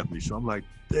Jay Anthony's show. I'm like,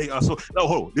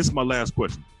 hold on. This is my last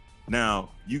question. Now,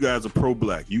 you guys are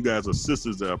pro-black. You guys are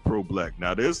sisters that are pro-black.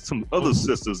 Now, there's some other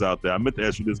sisters out there. I meant to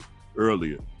ask you this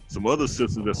earlier. Some other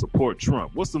sisters that support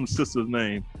Trump. What's some sisters'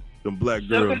 name? Them black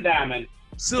girls. Silk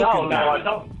and Diamond.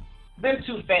 No. Them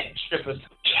two fat strippers.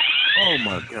 Oh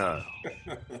my God.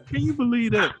 Can you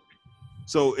believe that?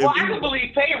 So I can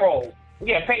believe payroll.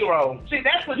 Yeah, payroll. See,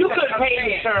 that's what you couldn't pay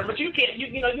me to turn, but you can't.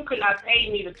 You could not pay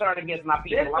me to turn against my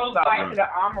people. This goes back to the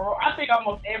armor. I think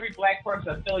almost every black person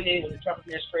affiliated with the Trump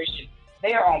administration,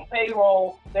 they are on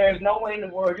payroll. There's no way in the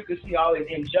world you can see all this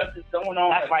injustice going on.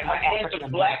 That's right. Against the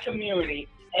black community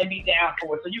and be down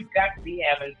for it. So you've got to be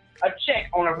having a check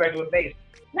on a regular basis.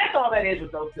 That's all that is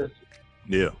with those sisters.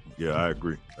 Yeah, I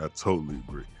agree. I totally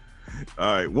agree.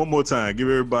 All right, one more time. Give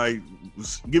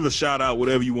a shout out,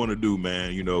 whatever you want to do,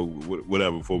 man.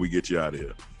 Whatever, before we get you out of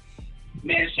here.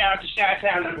 Man, shout out to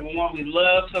Chi-Town #1. We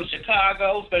love some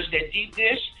Chicago, especially that deep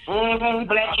dish.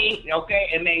 Black ink,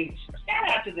 okay? And man, shout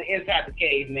out to the Inside the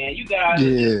Cave, man. You guys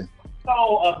are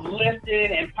so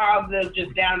uplifting and positive,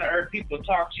 just down to earth people to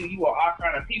talk to. You are our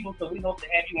kind of people, so we hope to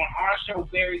have you on our show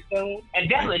very soon. And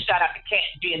definitely shout out to Kat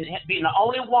being the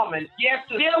only woman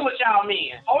dealing with y'all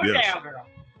men. Hold it down, girl.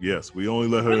 Yes, we only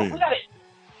let her in.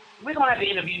 We're going to have to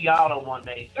interview y'all on one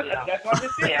day. That's what I'm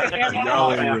saying.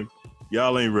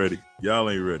 Y'all ain't ready. Y'all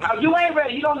ain't ready. Oh, you ain't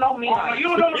ready. You don't know me. You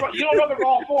don't know the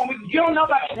wrong form. You don't know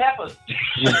about the Heifers.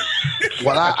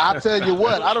 Well, I tell you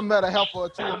what. I done met a heifer or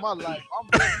two in my life. I'm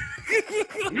ready.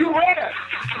 You ready?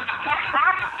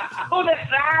 Who's the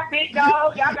Sly, big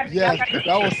dog? Yes,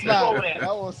 that was Sly.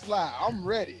 That was Sly. I'm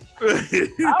ready. Okay,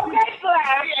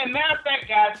 Sly. And matter of fact,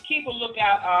 guys, keep a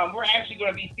lookout. We're actually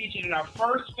going to be featured in our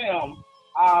first film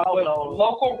with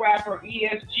local rapper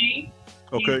ESG.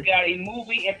 Okay. He's got a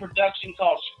movie in production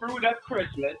called Screwed Up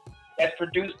Christmas that's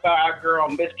produced by our girl,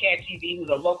 Miss Cat TV, who's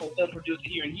a local film producer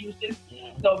here in Houston.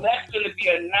 So that's going to be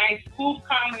a nice spoof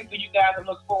comedy for you guys to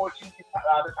look forward to this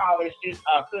holiday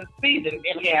season.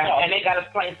 Yeah, and they got us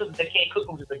playing something that can't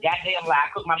cook, which is a goddamn lie.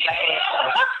 Cook my black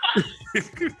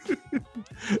ass.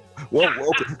 Well,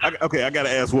 okay. I got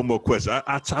to ask one more question.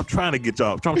 I'm trying to get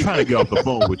y'all. I'm trying to get off the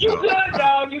phone with y'all. You good,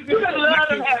 dog. You good. Love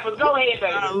them Heifers. Go ahead,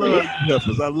 baby. I love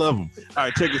Heifers. I love them. All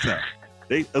right, check this out.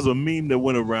 There's a meme that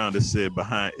went around that said,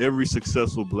 behind every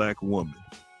successful black woman,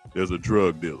 there's a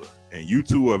drug dealer. And you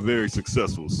two are very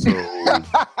successful, so... And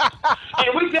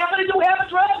we definitely do have a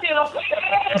drug dealer.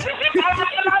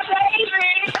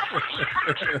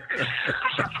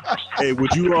 Hey,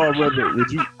 would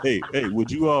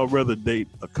you all rather date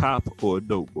a cop or a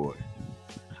dope boy?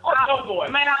 Oh, dope boy.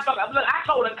 Man, I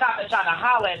told a cop that tried to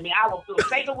holler at me, I will feel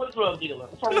safer with a drug dealer.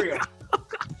 For real.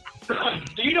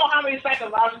 Do you know how many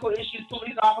psychological issues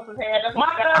police officers had? That's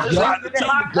my cousin. I tried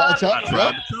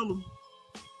to tell him.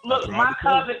 Look, my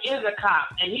cousin is a cop,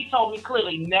 and he told me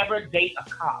clearly never date a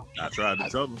cop. I tried to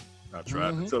tell him. And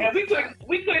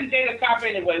we couldn't date a cop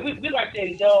anyway. We like to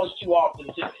indulge too often.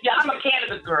 Yeah, I'm a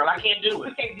cannabis girl. I can't do it.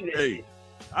 We can't do that. Hey,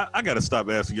 I got to stop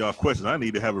asking y'all questions. I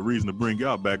need to have a reason to bring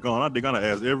y'all back on. I think I'm going to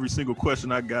ask every single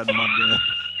question I got in my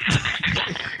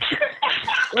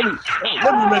damn.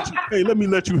 let me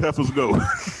let you heifers go.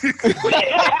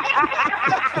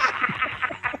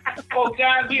 Well,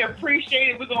 guys, we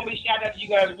appreciate it. We're going to be shouting out to you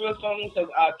guys real soon. So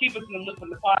keep us in the loop for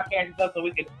the podcast and stuff so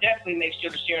we can definitely make sure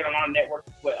to share it on our network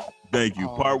as well. Thank you.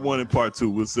 Part 1 and part 2,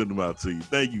 we'll send them out to you.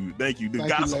 Thank you. The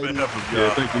gospel and heifers, y'all.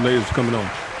 Yeah, thank you, ladies, for coming on.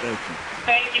 Thank you.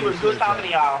 Thank you. It was good talking to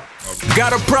y'all.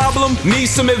 Got a problem? Need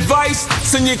some advice?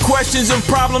 Send your questions and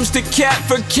problems to Cat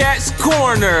for Cat's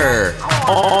Corner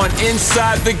on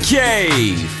Inside the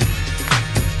Cave.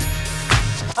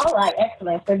 All right,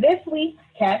 excellent. For this week's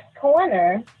Cat's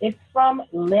Corner, it's from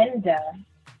Linda.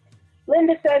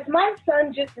 Linda says, my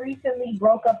son just recently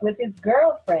broke up with his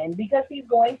girlfriend because he's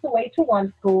going away to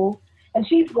one school and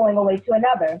she's going away to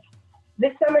another.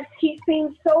 This summer, he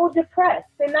seems so depressed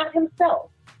and not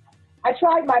himself. I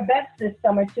tried my best this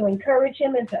summer to encourage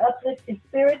him and to uplift his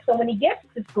spirits so when he gets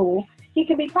to school, he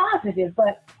can be positive,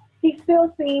 but he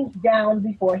still seems down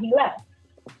before he left.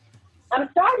 I'm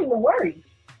starting to worry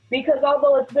because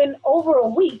although it's been over a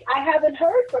week, I haven't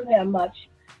heard from him much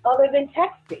other than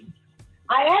texting.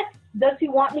 I asked, does he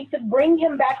want me to bring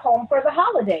him back home for the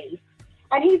holidays?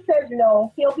 And he says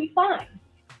no, he'll be fine.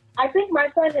 I think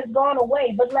my son has gone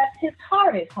away but left his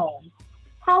heart at home.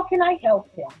 How can I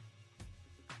help him?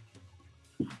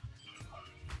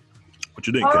 What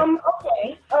you think?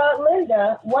 Okay,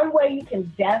 Linda, one way you can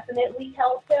definitely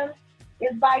help him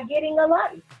is by getting a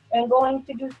life and going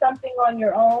to do something on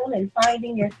your own and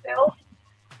finding yourself.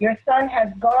 Your son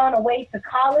has gone away to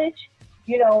college.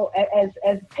 You know,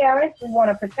 as parents, we want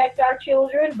to protect our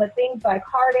children, but things like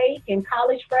heartache and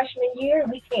college freshman year,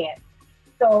 we can't.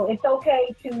 So it's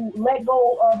okay to let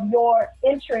go of your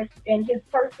interest in his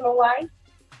personal life.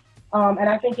 And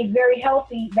I think it's very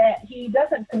healthy that he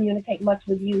doesn't communicate much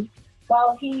with you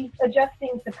while he's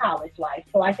adjusting to college life.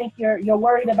 So I think you're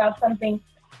worried about something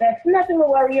that's nothing to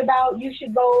worry about. You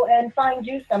should go and find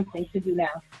you something to do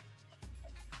now.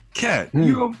 Cat,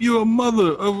 you're a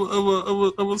mother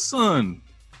of a son.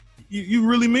 You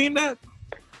really mean that?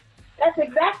 That's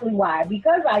exactly why.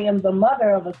 Because I am the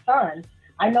mother of a son,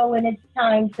 I know when it's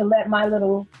time to let my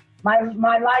lion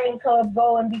cub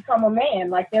go and become a man.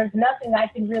 Like there's nothing I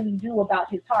can really do about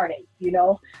his heartache, you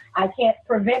know? I can't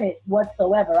prevent it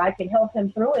whatsoever. I can help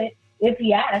him through it if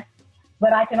he asks,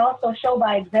 but I can also show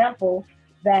by example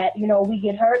that, you know, we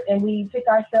get hurt and we pick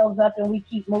ourselves up and we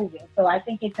keep moving. So I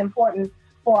think it's important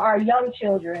for our young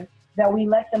children that we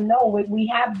let them know we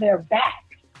have their back,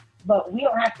 but we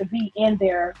don't have to be in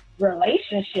their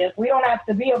relationship. We don't have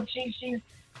to be, she's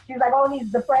like, oh,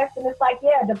 he's depressed. And it's like,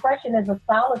 yeah, depression is a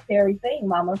solitary thing,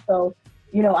 mama. So,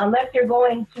 you know, unless you're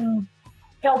going to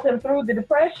help him through the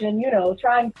depression, you know,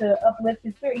 trying to uplift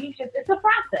his spirit, it's a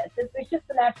process. It's just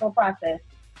a natural process.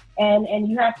 And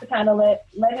you have to kind of let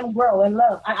him grow and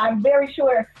love. I'm very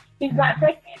sure he's not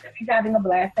taking it because he's having a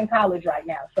blast in college right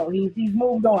now. So he's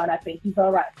moved on. I think he's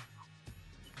all right.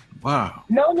 Wow.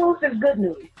 No news is good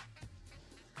news.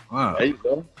 Wow. There you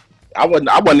go. I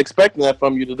wasn't expecting that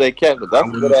from you today, Cat, but that's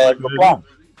a good ass reply.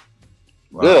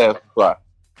 Wow. Good ass reply.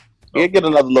 He'll get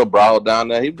another little brawl down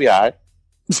there. He'll be all right.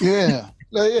 Yeah.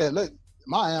 Look,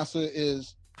 my answer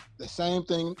is the same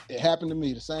thing. It happened to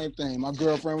me, the same thing. My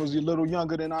girlfriend was a little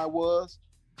younger than I was,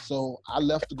 so I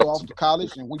left to go off to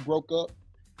college, and we broke up.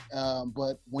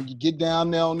 But when you get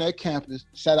down there on that campus,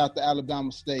 shout out to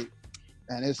Alabama State,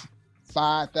 and it's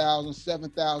 5,000,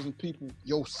 7,000 people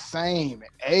your same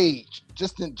age,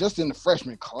 just in the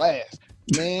freshman class.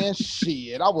 Man,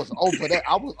 shit, I was over that.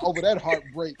 I was over that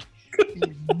heartbreak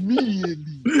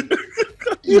immediately.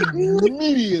 It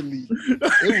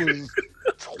was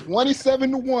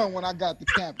 27-1 when I got to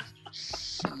campus.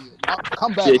 Shit, I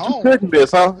come back home. You couldn't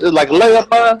miss, huh? It was like a layup,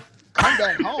 man. Come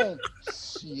back home.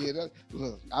 Shit,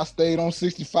 look, I stayed on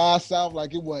 65 South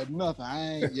like it wasn't nothing.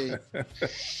 I ain't, yeah.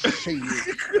 Shit.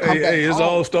 Hey, it's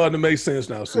all starting to make sense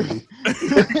now, CD.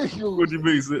 What you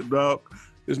mean, dog?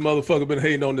 This motherfucker been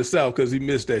hating on the South because he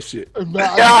missed that shit. Hey,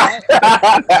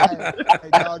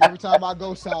 dog, every time I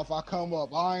go south, I come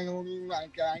up. I ain't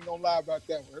gonna lie about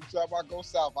that. Every time I go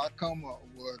south, I come up.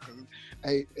 Boy, 'cause,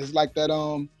 hey, it's like that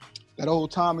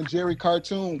old Tom and Jerry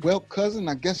cartoon. Well, cousin,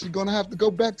 I guess you're gonna have to go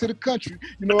back to the country.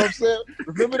 You know what I'm saying?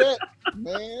 Remember that,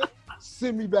 man?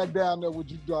 Send me back down there with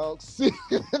you, dog. Let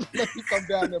me come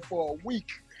down there for a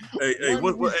week. Hey,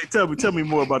 tell me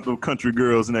more about those country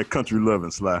girls and that country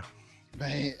loving, Sly.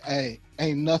 Man,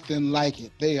 ain't nothing like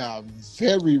it. They are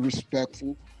very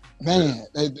respectful. Man,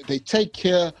 they take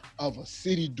care of a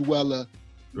city dweller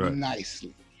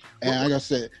nicely. And like I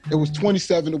said, it was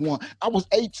 27-1. I was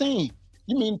 18.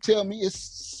 You mean to tell me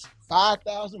it's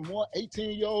 5,000 more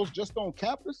 18-year-olds just on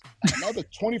campus? Another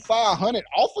 2,500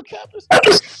 off of campus?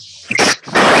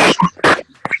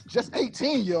 Just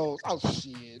 18-year-olds. Oh,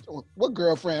 shit. What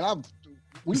girlfriend?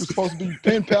 We were supposed to be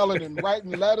pen paling and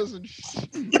writing letters and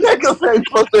shit. Nigga say you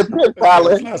supposed to be pen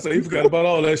paling. I say he forgot about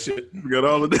all that shit. You forgot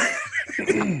all of that.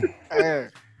 Hey,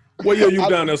 what year you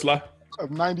down there, Sly?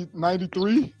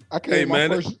 93. I came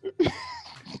first.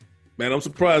 Man, I'm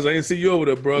surprised I didn't see you over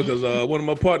there, bro, because one of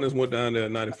my partners went down there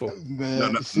in 94.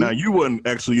 Now, you wasn't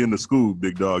actually in the school,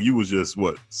 big dog. You was just,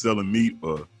 selling meat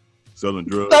or selling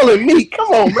drugs? Selling meat? Come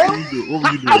on, man. What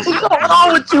were you doing? What's going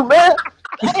on with you, man?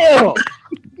 Damn.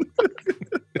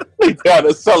 He got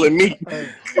us selling meat.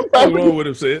 What's wrong with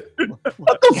him, said?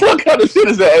 What the fuck kind of shit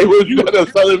is that? Hey, what you got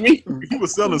us selling meat? You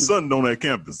was selling something on that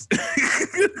campus.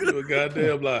 You a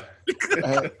goddamn lie.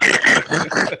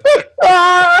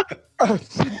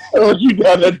 What you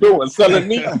got there doing? Selling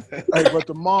meat? Hey, but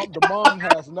the mom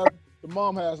has nothing. The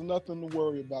mom has nothing to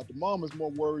worry about. The mom is more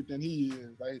worried than he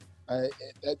is. Right?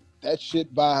 That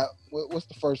shit by what's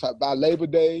the first time? By Labor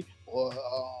Day or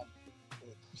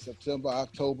September,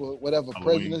 October, whatever,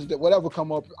 President's Day, whatever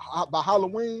come up by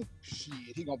Halloween, shit,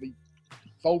 he gonna be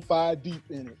 4-5 deep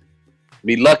in it.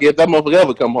 Be lucky if that motherfucker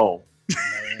ever come home.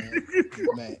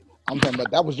 Man, I'm talking about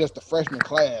that was just the freshman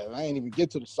class. I ain't even get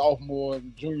to the sophomore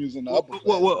and juniors in the upper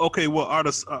class.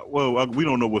 We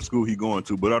don't know what school he going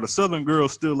to, but are the Southern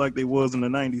girls still like they was in the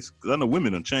 90s? Because I know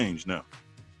women have changed now.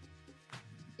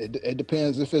 It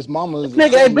depends if his mama's.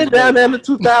 Nigga ain't been down there in the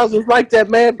 2000s like that,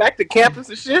 man. Back to campus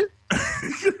and shit.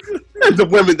 The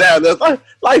women down there,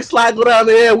 like Sly go down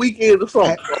there weekend or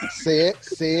something.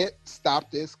 Said,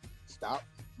 stop.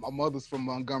 My mother's from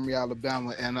Montgomery,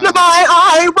 Alabama, and no,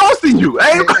 I ain't roasting you.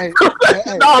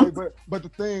 But the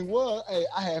thing was,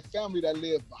 I had family that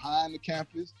lived behind the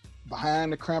campus,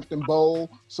 behind the Crampton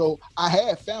Bowl. So I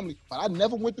had family, but I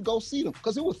never went to go see them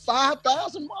because it was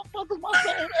 5,000 motherfuckers my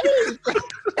same age.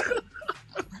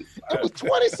 It was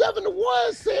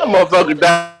 27-1. That motherfucker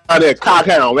down there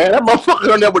cockhound, man. That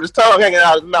motherfucker on there with his tongue hanging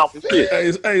out of his mouth and shit.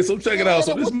 Hey, so check it out.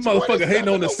 So this motherfucker hating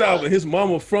on the South and his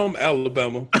mama from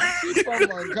Alabama. She's from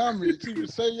Montgomery. She would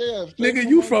say yes. Nigga,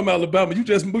 you from Alabama. You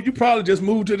probably just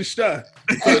moved to the Chi.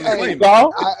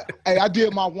 I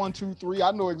did my 1, 2, 3.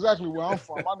 I know exactly where I'm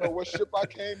from. I know what ship I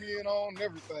came in on and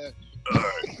everything.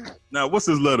 Now, what's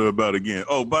this letter about again?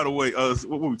 Oh, by the way,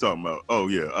 what were we talking about? Oh,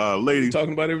 yeah, lady.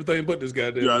 Talking about everything but this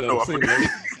goddamn. Yeah, I know.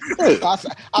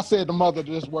 I said the mother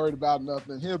just worried about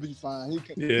nothing. He'll be fine.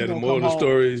 The moral of the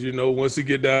story is, once he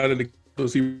get down in the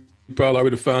campus, he probably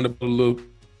already found a little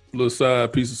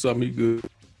side piece of something he good.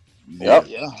 Yep.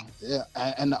 Yeah.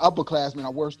 And the upperclassmen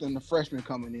are worse than the freshmen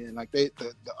coming in. Like the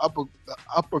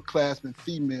upperclassmen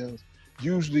females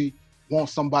usually want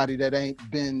somebody that ain't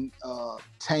been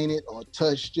tainted or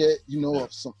touched yet.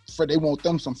 They want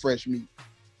them some fresh meat.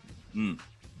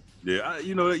 Yeah,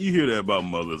 you hear that about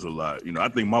mothers a lot. I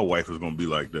think my wife is gonna be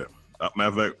like that. Matter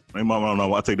of fact, I don't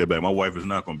know. I take that back. My wife is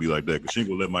not gonna be like that because she ain't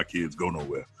gonna let my kids go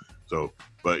nowhere. So,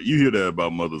 but you hear that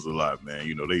about mothers a lot,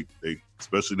 man. They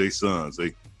especially their sons.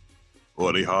 It's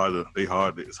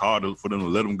harder for them to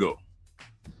let them go.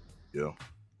 Yeah.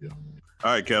 All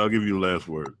right, Kat, I'll give you the last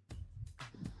word.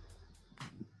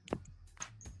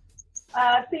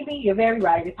 CB, you're very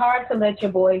right. It's hard to let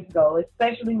your boys go,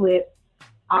 especially with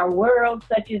our world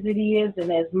such as it is. And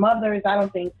as mothers, I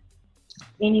don't think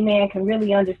any man can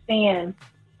really understand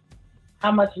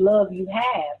how much love you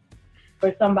have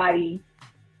for somebody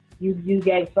you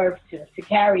gave birth to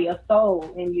carry a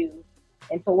soul in you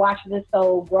and to watch this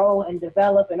soul grow and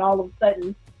develop. And all of a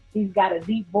sudden, he's got a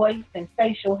deep voice and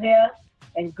facial hair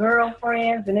and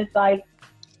girlfriends. And it's like,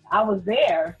 I was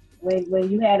there when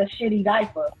you had a shitty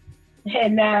diaper.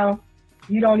 And now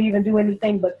you don't even do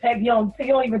anything but text. You don't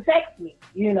even text me,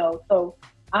 So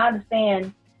I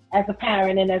understand as a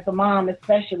parent and as a mom,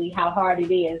 especially how hard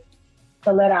it is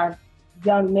to let our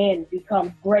young men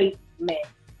become great men.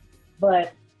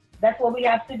 But that's what we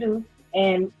have to do.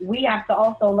 And we have to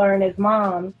also learn as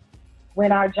moms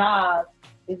when our job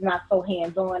is not so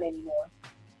hands-on anymore.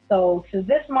 So to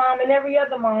this mom and every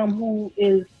other mom who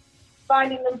is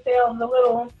finding themselves a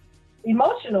little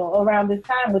emotional around this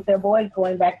time with their boys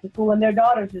going back to school and their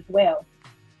daughters as well.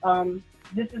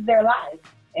 This is their lives,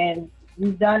 and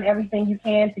you've done everything you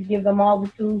can to give them all the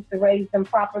tools to raise them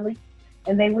properly.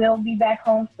 and they will be back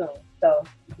home soon. So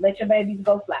let your babies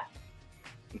go fly.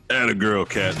 Atta girl,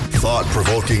 cat.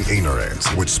 Thought-provoking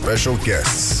ignorance with special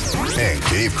guests and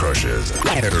cave crushers.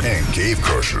 And cave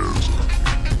crushers.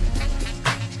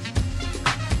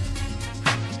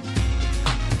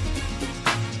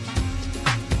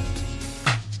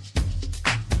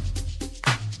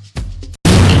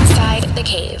 Inside the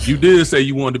Cave. You did say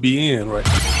you wanted to be in, right?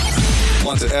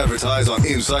 Want to advertise on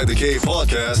Inside the Cave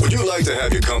podcast? Would you like to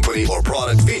have your company or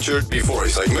product featured before a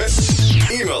segment?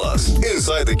 Email us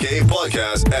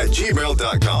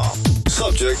insidethecavepodcast@gmail.com.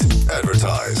 Subject,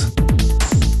 advertise.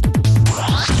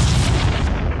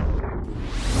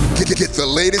 Get the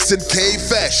latest in cave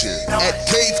fashion at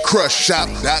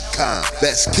cavecrushshop.com.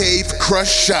 That's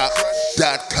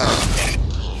cavecrushshop.com.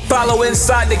 Follow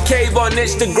Inside the Cave on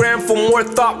Instagram for more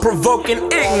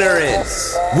thought-provoking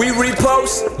ignorance. We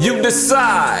repost, you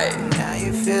decide. Now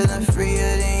you're feeling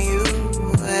freer than you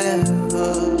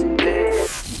ever been.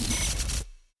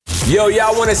 Yo,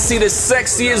 y'all want to see the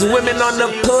sexiest women on the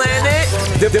planet?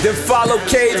 Then follow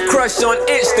Cave Crush on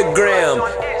Instagram.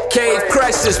 Cave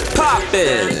Crush is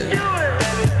poppin'.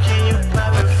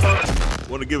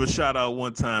 Want to give a shout out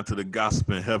one time to the Gossip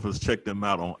and Heifers. Check them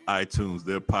out on iTunes,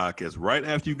 their podcast. Right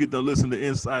after you get to listen to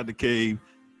Inside the Cave,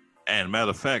 and matter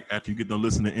of fact, after you get to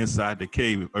listen to Inside the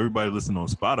Cave, if everybody listen on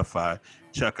Spotify,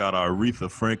 check out our Aretha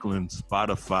Franklin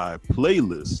Spotify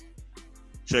playlist.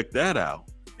 Check that out.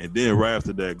 And then right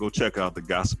after that, go check out the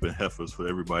Gossip and Heifers for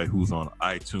everybody who's on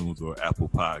iTunes or Apple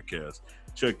Podcasts.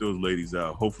 Check those ladies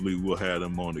out. Hopefully we'll have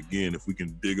them on again if we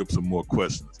can dig up some more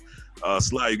questions.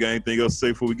 Sly, you got anything else to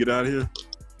say before we get out of here?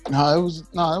 No, it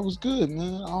was good,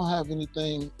 man. I don't have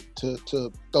anything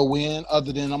to throw in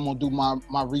other than I'm gonna do my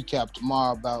recap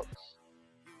tomorrow about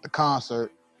the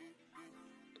concert.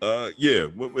 Yeah,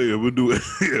 we'll do it.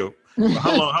 Yeah.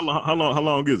 How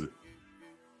long is it?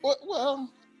 Well,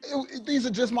 these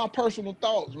are just my personal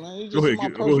thoughts, man. Go ahead.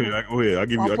 I'll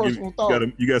give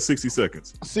you got 60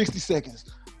 seconds. 60 seconds.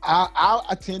 I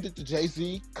attended the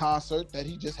Jay-Z concert that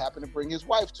he just happened to bring his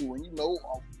wife to. And, you know,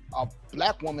 a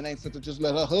black woman ain't fit to just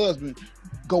let her husband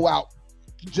go out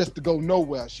just to go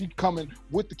nowhere. She coming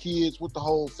with the kids, with the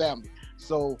whole family.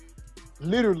 So,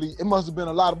 literally, it must have been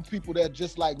a lot of people there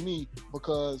just like me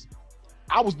because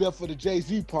I was there for the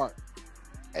Jay-Z part.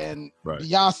 And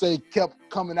Beyonce kept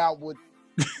coming out with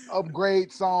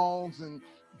upgrade songs and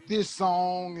this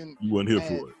song. And you weren't here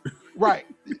for it. Right.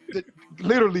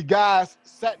 Literally, guys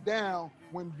sat down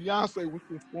when Beyonce was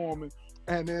performing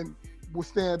and then would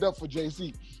stand up for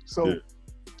Jay-Z. So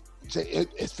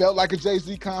it felt like a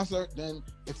Jay-Z concert. Then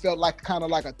it felt like kind of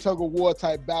like a tug-of-war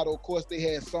type battle. Of course, they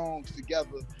had songs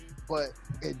together, but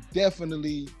it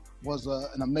definitely was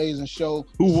an amazing show.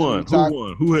 Who won?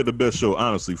 Who had the best show,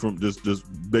 honestly, from just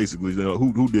basically, you know,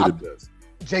 who did it best?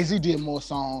 Jay-Z did more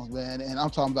songs, man, and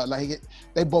I'm talking about like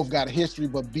they both got a history,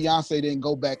 but Beyonce didn't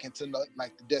go back into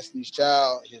like the Destiny's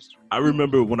Child history. I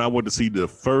remember when I went to see the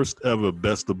first ever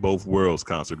Best of Both Worlds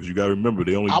concert, because you got to remember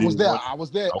they only. I was there.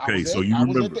 Okay, so you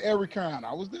remember? I was at the Every Crown.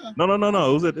 I was there. No. It was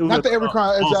not the Every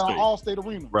Crown. It was at All-State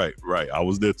Arena. Right. I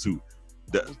was there too.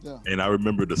 And I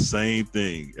remember the same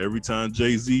thing. Every time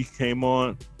Jay-Z came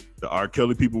on, the R.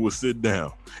 Kelly people would sit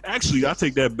down. Actually, I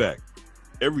take that back.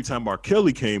 Every time R.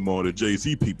 Kelly came on, the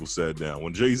Jay-Z people sat down.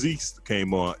 When Jay-Z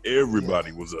came on,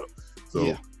 everybody was up.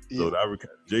 So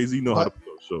Jay-Z know how to put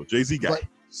a show. Jay-Z got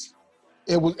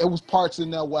it was parts in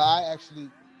there where I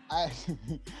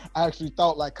actually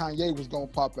thought like Kanye was gonna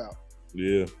pop out.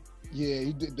 Yeah. Yeah,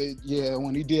 he did.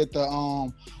 When he did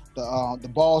the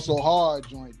Ball So Hard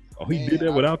joint. Oh, he did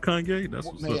that without Kanye? That's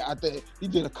what's up. I think he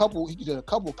did a couple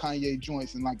Kanye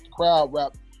joints, and like the crowd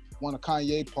rapped one of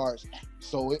Kanye parts.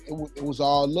 So it was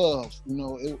all love. You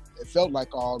know, it felt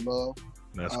like all love.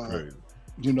 That's crazy.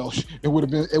 You know, it would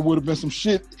have been some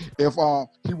shit if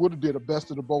he would have did a Best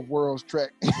of the Both Worlds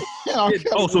track.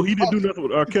 So he didn't do nothing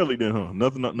with R. Kelly then, huh?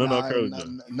 None of R. Kelly.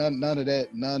 None of that.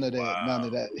 None of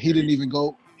that. He didn't even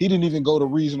go to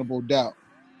Reasonable Doubt.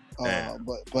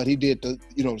 But he did the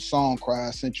song Cry.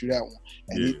 I sent you that one,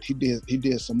 and he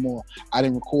did some more. I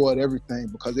didn't record everything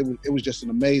because it was just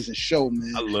an amazing show,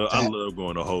 man. I love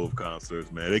going to Hove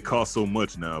concerts, man. They cost so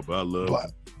much now, but I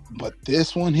love. But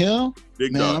this one here,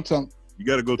 Big man, Dog. I'm talking. You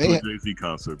got to go to a Jay-Z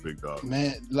concert, Big Dog.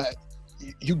 Man, like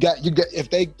you got to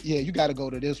go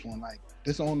to this one. Like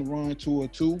this On the Run Tour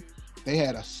 2, they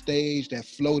had a stage that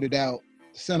floated out.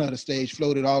 The center of the stage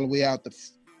floated all the way out to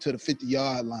the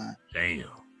 50-yard line. Damn.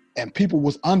 And people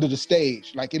was under the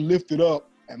stage, like it lifted up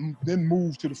and then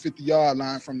moved to the 50-yard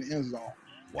line from the end zone.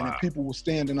 and then people were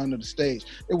standing under the stage.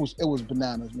 It was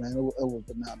bananas, man. It was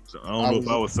bananas. So I don't know if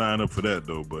I would sign up for that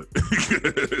though, but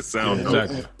it sounds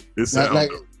it sounds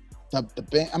like the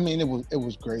band. I mean, it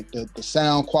was great. The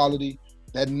sound quality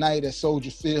that night at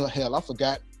Soldier Field. Hell, I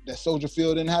forgot that Soldier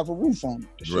Field didn't have a roof on it.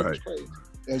 The shit was crazy.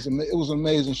 It was an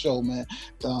amazing show, man.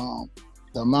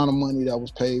 The amount of money that was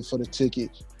paid for the ticket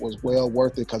was well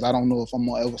worth it, because I don't know if I'm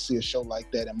gonna ever see a show like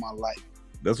that in my life.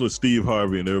 That's what Steve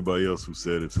Harvey and everybody else who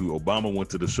said it too. Obama went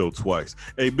to the show twice.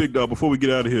 Hey, Big Dog, before we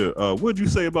get out of here, what did you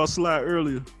say about Sly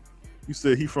earlier? You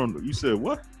said you said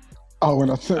what? Oh,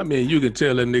 when I mean, you can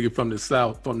tell that nigga from the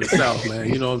South, man.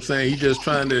 You know what I'm saying? He just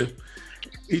trying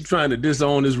to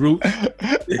disown his roots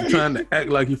and trying to act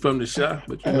like he from the shop,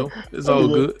 but you know, it's all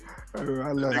good.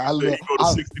 I look. He go to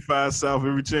 65 South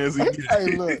every chance he gets.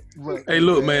 Hey,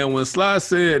 look, man. When Sly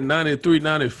said 93,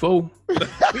 94,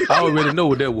 I already know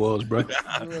what that was, bro.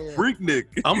 Freaknik.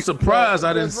 I'm surprised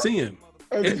I didn't see him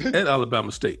at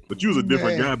Alabama State. But you was a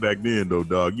different guy back then, though,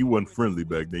 dog. You wasn't friendly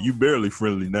back then. You barely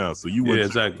friendly now, so you wasn't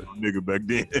exactly a nigga back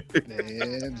then.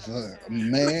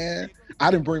 Man,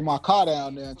 I didn't bring my car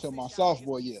down there until my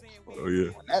sophomore year. Oh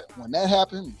yeah. When that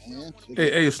happened, man.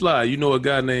 Hey, Sly, you know a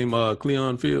guy named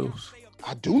Cleon Fields?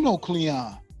 I do know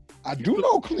Cleon. What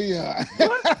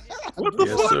the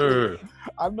yes, fuck? Sir.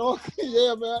 I know,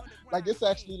 yeah, man. Like, it's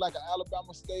actually like an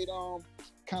Alabama State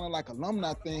kind of like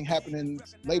alumni thing happening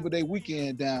Labor Day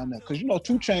weekend down there. Because, you know,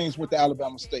 2 Chainz went to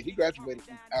Alabama State. He graduated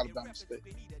from Alabama State.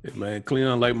 Hey, man,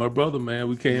 Cleon like my brother, man.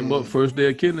 We came up first day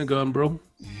of kindergarten, bro.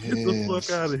 Get the fuck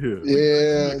out of here.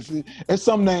 Yeah. See, there's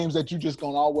some names that you just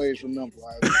gonna always remember.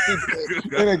 Like,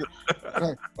 it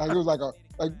was like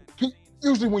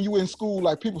usually when you in school,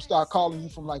 like, people start calling you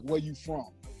from like where you from.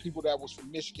 People that was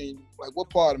from Michigan, like, what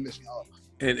part of Michigan?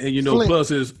 And you know, plus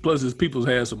his people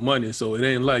had some money, so it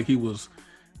ain't like he was.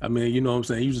 I mean, you know what I'm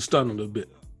saying? He was just stunned a little bit.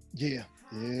 Yeah.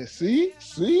 See,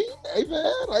 hey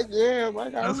man, like, yeah,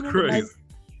 like, that's crazy. Like,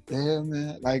 yeah,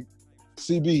 man, like,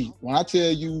 CB, when I tell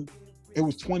you, it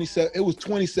was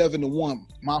 27-1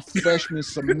 my freshman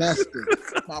semester.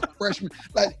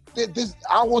 Like, this,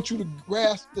 I want you to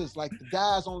grasp this. Like, the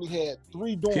guys only had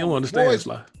 3 dorms. He don't understand,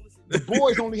 Sly. The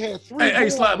boys only had 3 dorms. Hey,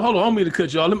 Sly, hold on. I don't mean to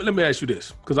cut y'all. Let me ask you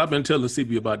this, because I've been telling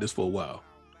CB about this for a while.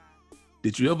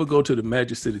 Did you ever go to the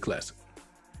Magic City Classic?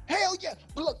 Hell yeah!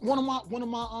 But look, one of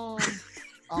my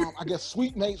I guess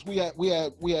suite mates we had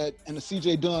in the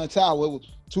CJ Dunn Tower. It was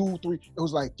 2, 3. It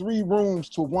was like 3 rooms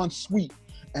to 1 suite.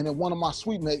 And then one of my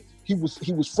suite mates, he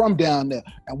was from down there,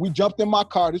 and we jumped in my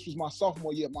car. This was my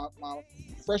sophomore year, my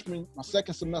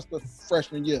second semester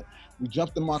freshman year. We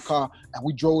jumped in my car and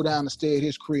we drove down to stay at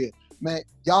his crib. Man,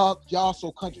 y'all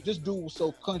so country. This dude was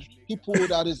so country. He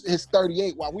pulled out his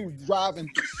 38 while we were driving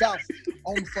south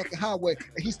on the fucking highway,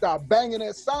 and he started banging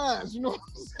at signs. You know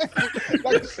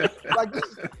what I'm saying? like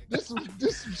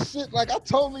this shit. Like, I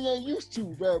totally ain't used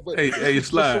to, man. But hey,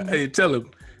 Sly. Hey, tell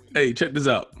him. Hey, check this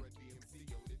out.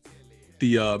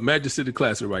 The Magic City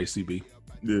Classic, right, CB?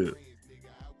 Yeah.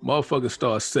 Motherfuckers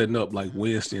start setting up like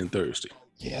Wednesday and Thursday.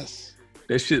 Yes.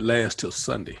 That shit lasts till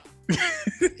Sunday.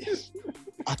 Yes.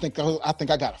 I think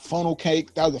I got a funnel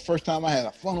cake. That was the first time I had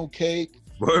a funnel cake.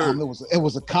 It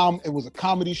was a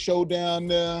comedy show down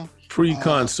there.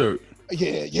 Pre-concert.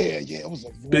 Yeah. It was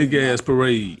a big ass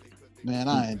parade. Man,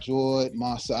 I enjoyed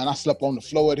myself, and I slept on the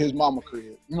floor at his mama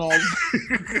crib. You know,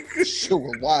 shit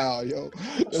was wild, yo.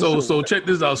 So check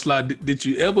this out, Sly. Did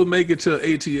you ever make it to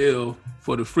ATL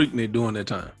for the Freaknik during that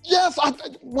time? Yes,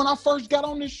 when I first got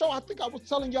on this show, I think I was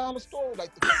telling y'all a story.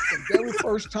 Like, the very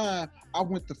first time I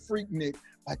went to Freaknik,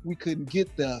 like, we couldn't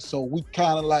get there, so we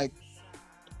kind of like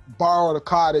borrowed a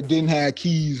car that didn't have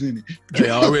keys in it.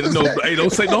 Hey, I already know. Hey,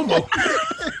 don't say no more.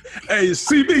 Hey,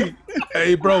 CB.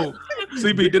 Hey, bro.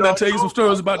 CB, didn't I tell you some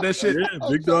stories about that shit? Yeah,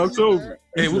 Big Dog told me.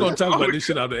 Hey, we're going to talk about this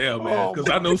shit out the air, man, because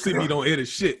I know CB don't edit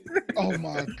shit. Oh,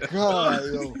 my God,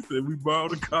 yo. We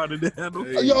borrowed a car to handle.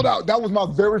 Hey. Yo, that was my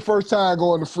very first time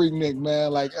going to Freaknik,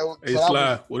 man. Like, hey,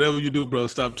 Sly, whatever you do, bro,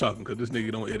 stop talking, because this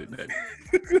nigga don't edit that.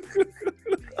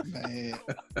 Man.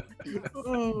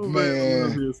 Oh,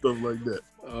 man. I hear stuff like that.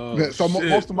 So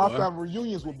most of my family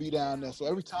reunions would be down there. So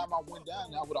every time I went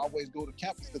down there, I would always go to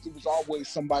campus because there was always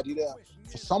somebody there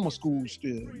for summer school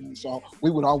still. So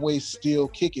we would always still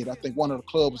kick it. I think one of the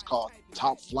clubs was called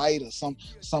Top Flight or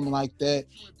something like that.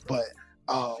 But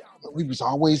we was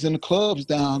always in the clubs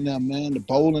down there, man. The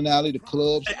bowling alley, the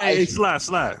clubs. Hey,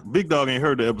 Sly. Big Dog ain't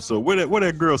heard the episode. Where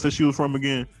that girl said she was from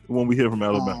again? The one we hear from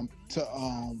Alabama.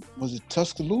 Was it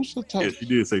Tuscaloosa? Yeah, she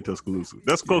did say Tuscaloosa.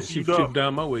 That's close to you, dog. She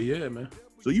down my way, yeah, man.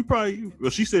 So you probably, well,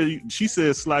 she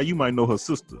said, Sly, you might know her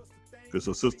sister because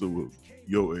her sister was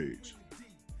your age.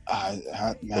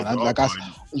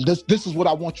 This is what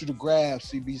I want you to grab,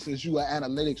 CB, since you an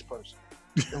analytics person.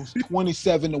 It was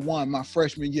 27-1 my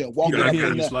freshman year. Walking up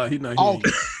in there,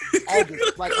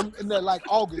 August, like I'm in there like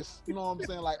August. You know what I'm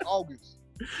saying? Like August.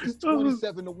 It's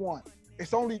 27-1.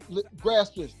 It's only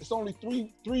grasp this. It's only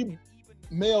three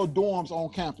male dorms on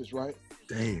campus, right?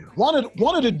 Damn. One of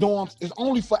the dorms is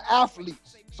only for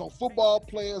athletes. So football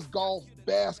players, golf,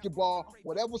 basketball,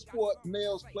 whatever sport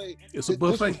males play. It's a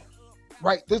buffet.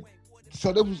 Right.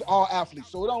 So there was all athletes.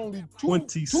 So it only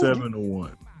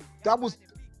 27-1. That was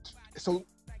so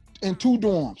in 2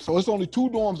 dorms. So it's only 2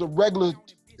 dorms of regular,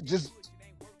 just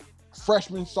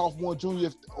freshmen, sophomore,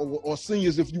 junior, or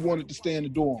seniors if you wanted to stay in the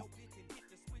dorm.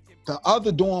 The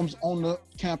other dorms on the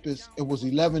campus, it was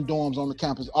 11 dorms on the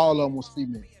campus. All of them was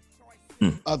female.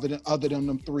 Other than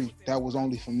them 3, that was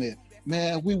only for men.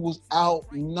 Man, we was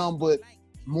outnumbered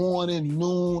morning,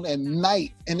 noon, and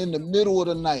night. And in the middle of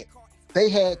the night, they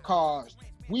had cars.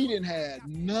 We didn't have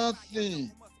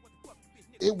nothing.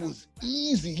 It was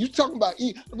easy. You talking about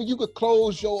you could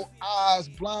close your eyes,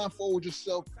 blindfold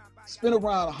yourself, spin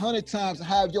around 100 times and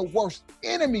have your worst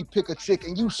enemy pick a chick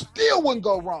and you still wouldn't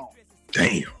go wrong.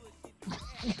 Damn.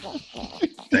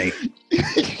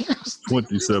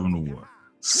 27-1.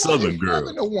 Southern girl.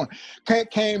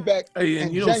 27-1. Came back. Hey,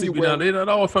 and you don't see me now. They're not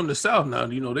all from the South now.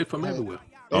 You know, they from everywhere.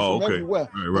 They from okay. Everywhere.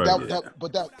 Right.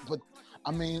 But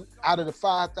I mean, out of the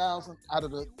 5,000, out of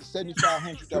the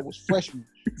 7,500 that was freshmen,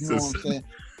 you know what I'm saying?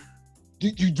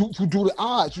 You do the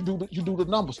odds, you do the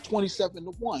numbers,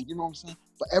 27-1. You know what I'm saying?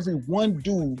 For every one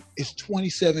dude, it's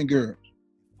 27 girls.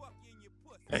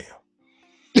 Damn.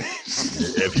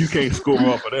 If you can't score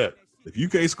off of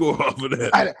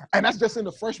that. And that's just in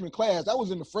the freshman class. That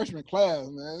was in the freshman class,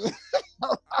 man.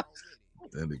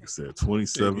 That nigga said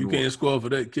 27. You can't score for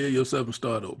that. Kill yourself and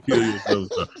start over.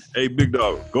 Hey, Big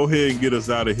Dog, go ahead and get us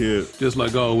out of here. Just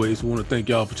like always, we want to thank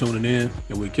y'all for tuning in,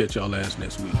 and we'll catch y'all next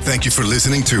week. Thank you for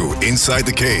listening to Inside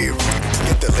the Cave.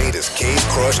 Get the latest Cave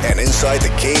Crush and Inside the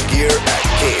Cave gear at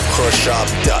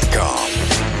cavecrushshop.com.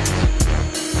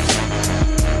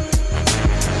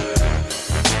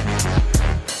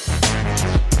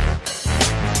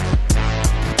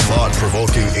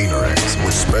 Thought-provoking ignorance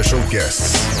with special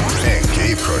guests and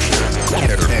cave crushers.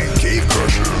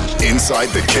 Inside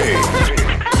the Cave.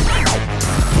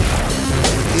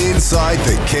 Inside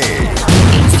the Cave.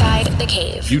 Inside the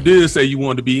Cave. You did say you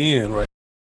wanted to be in, right?